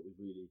which I thought was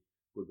really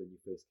good when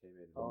you first came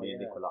in. And me and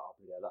Nick were like,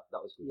 yeah,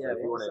 that was good. Yeah, so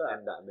if you what want was to that?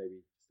 end that,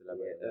 maybe just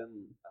elaborate.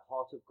 A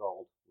heart of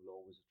gold will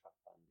always attract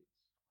bandits.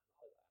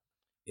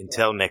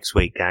 Until next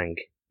week, gang.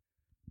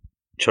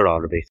 Ta-ra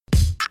a bit.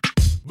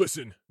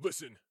 Listen.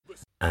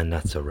 And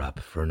that's a wrap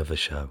for another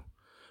show.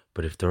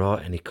 But if there are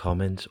any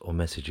comments or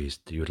messages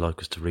that you would like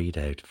us to read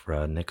out for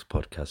our next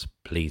podcast,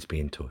 please be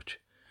in touch.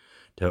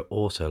 There are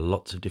also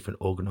lots of different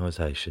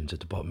organisations at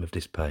the bottom of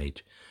this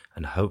page,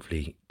 and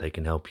hopefully they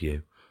can help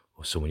you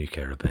or someone you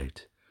care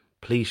about.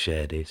 Please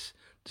share this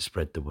to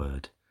spread the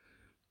word.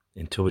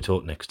 Until we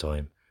talk next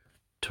time,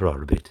 ta-ra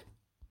a bit.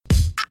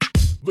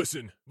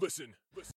 Listen.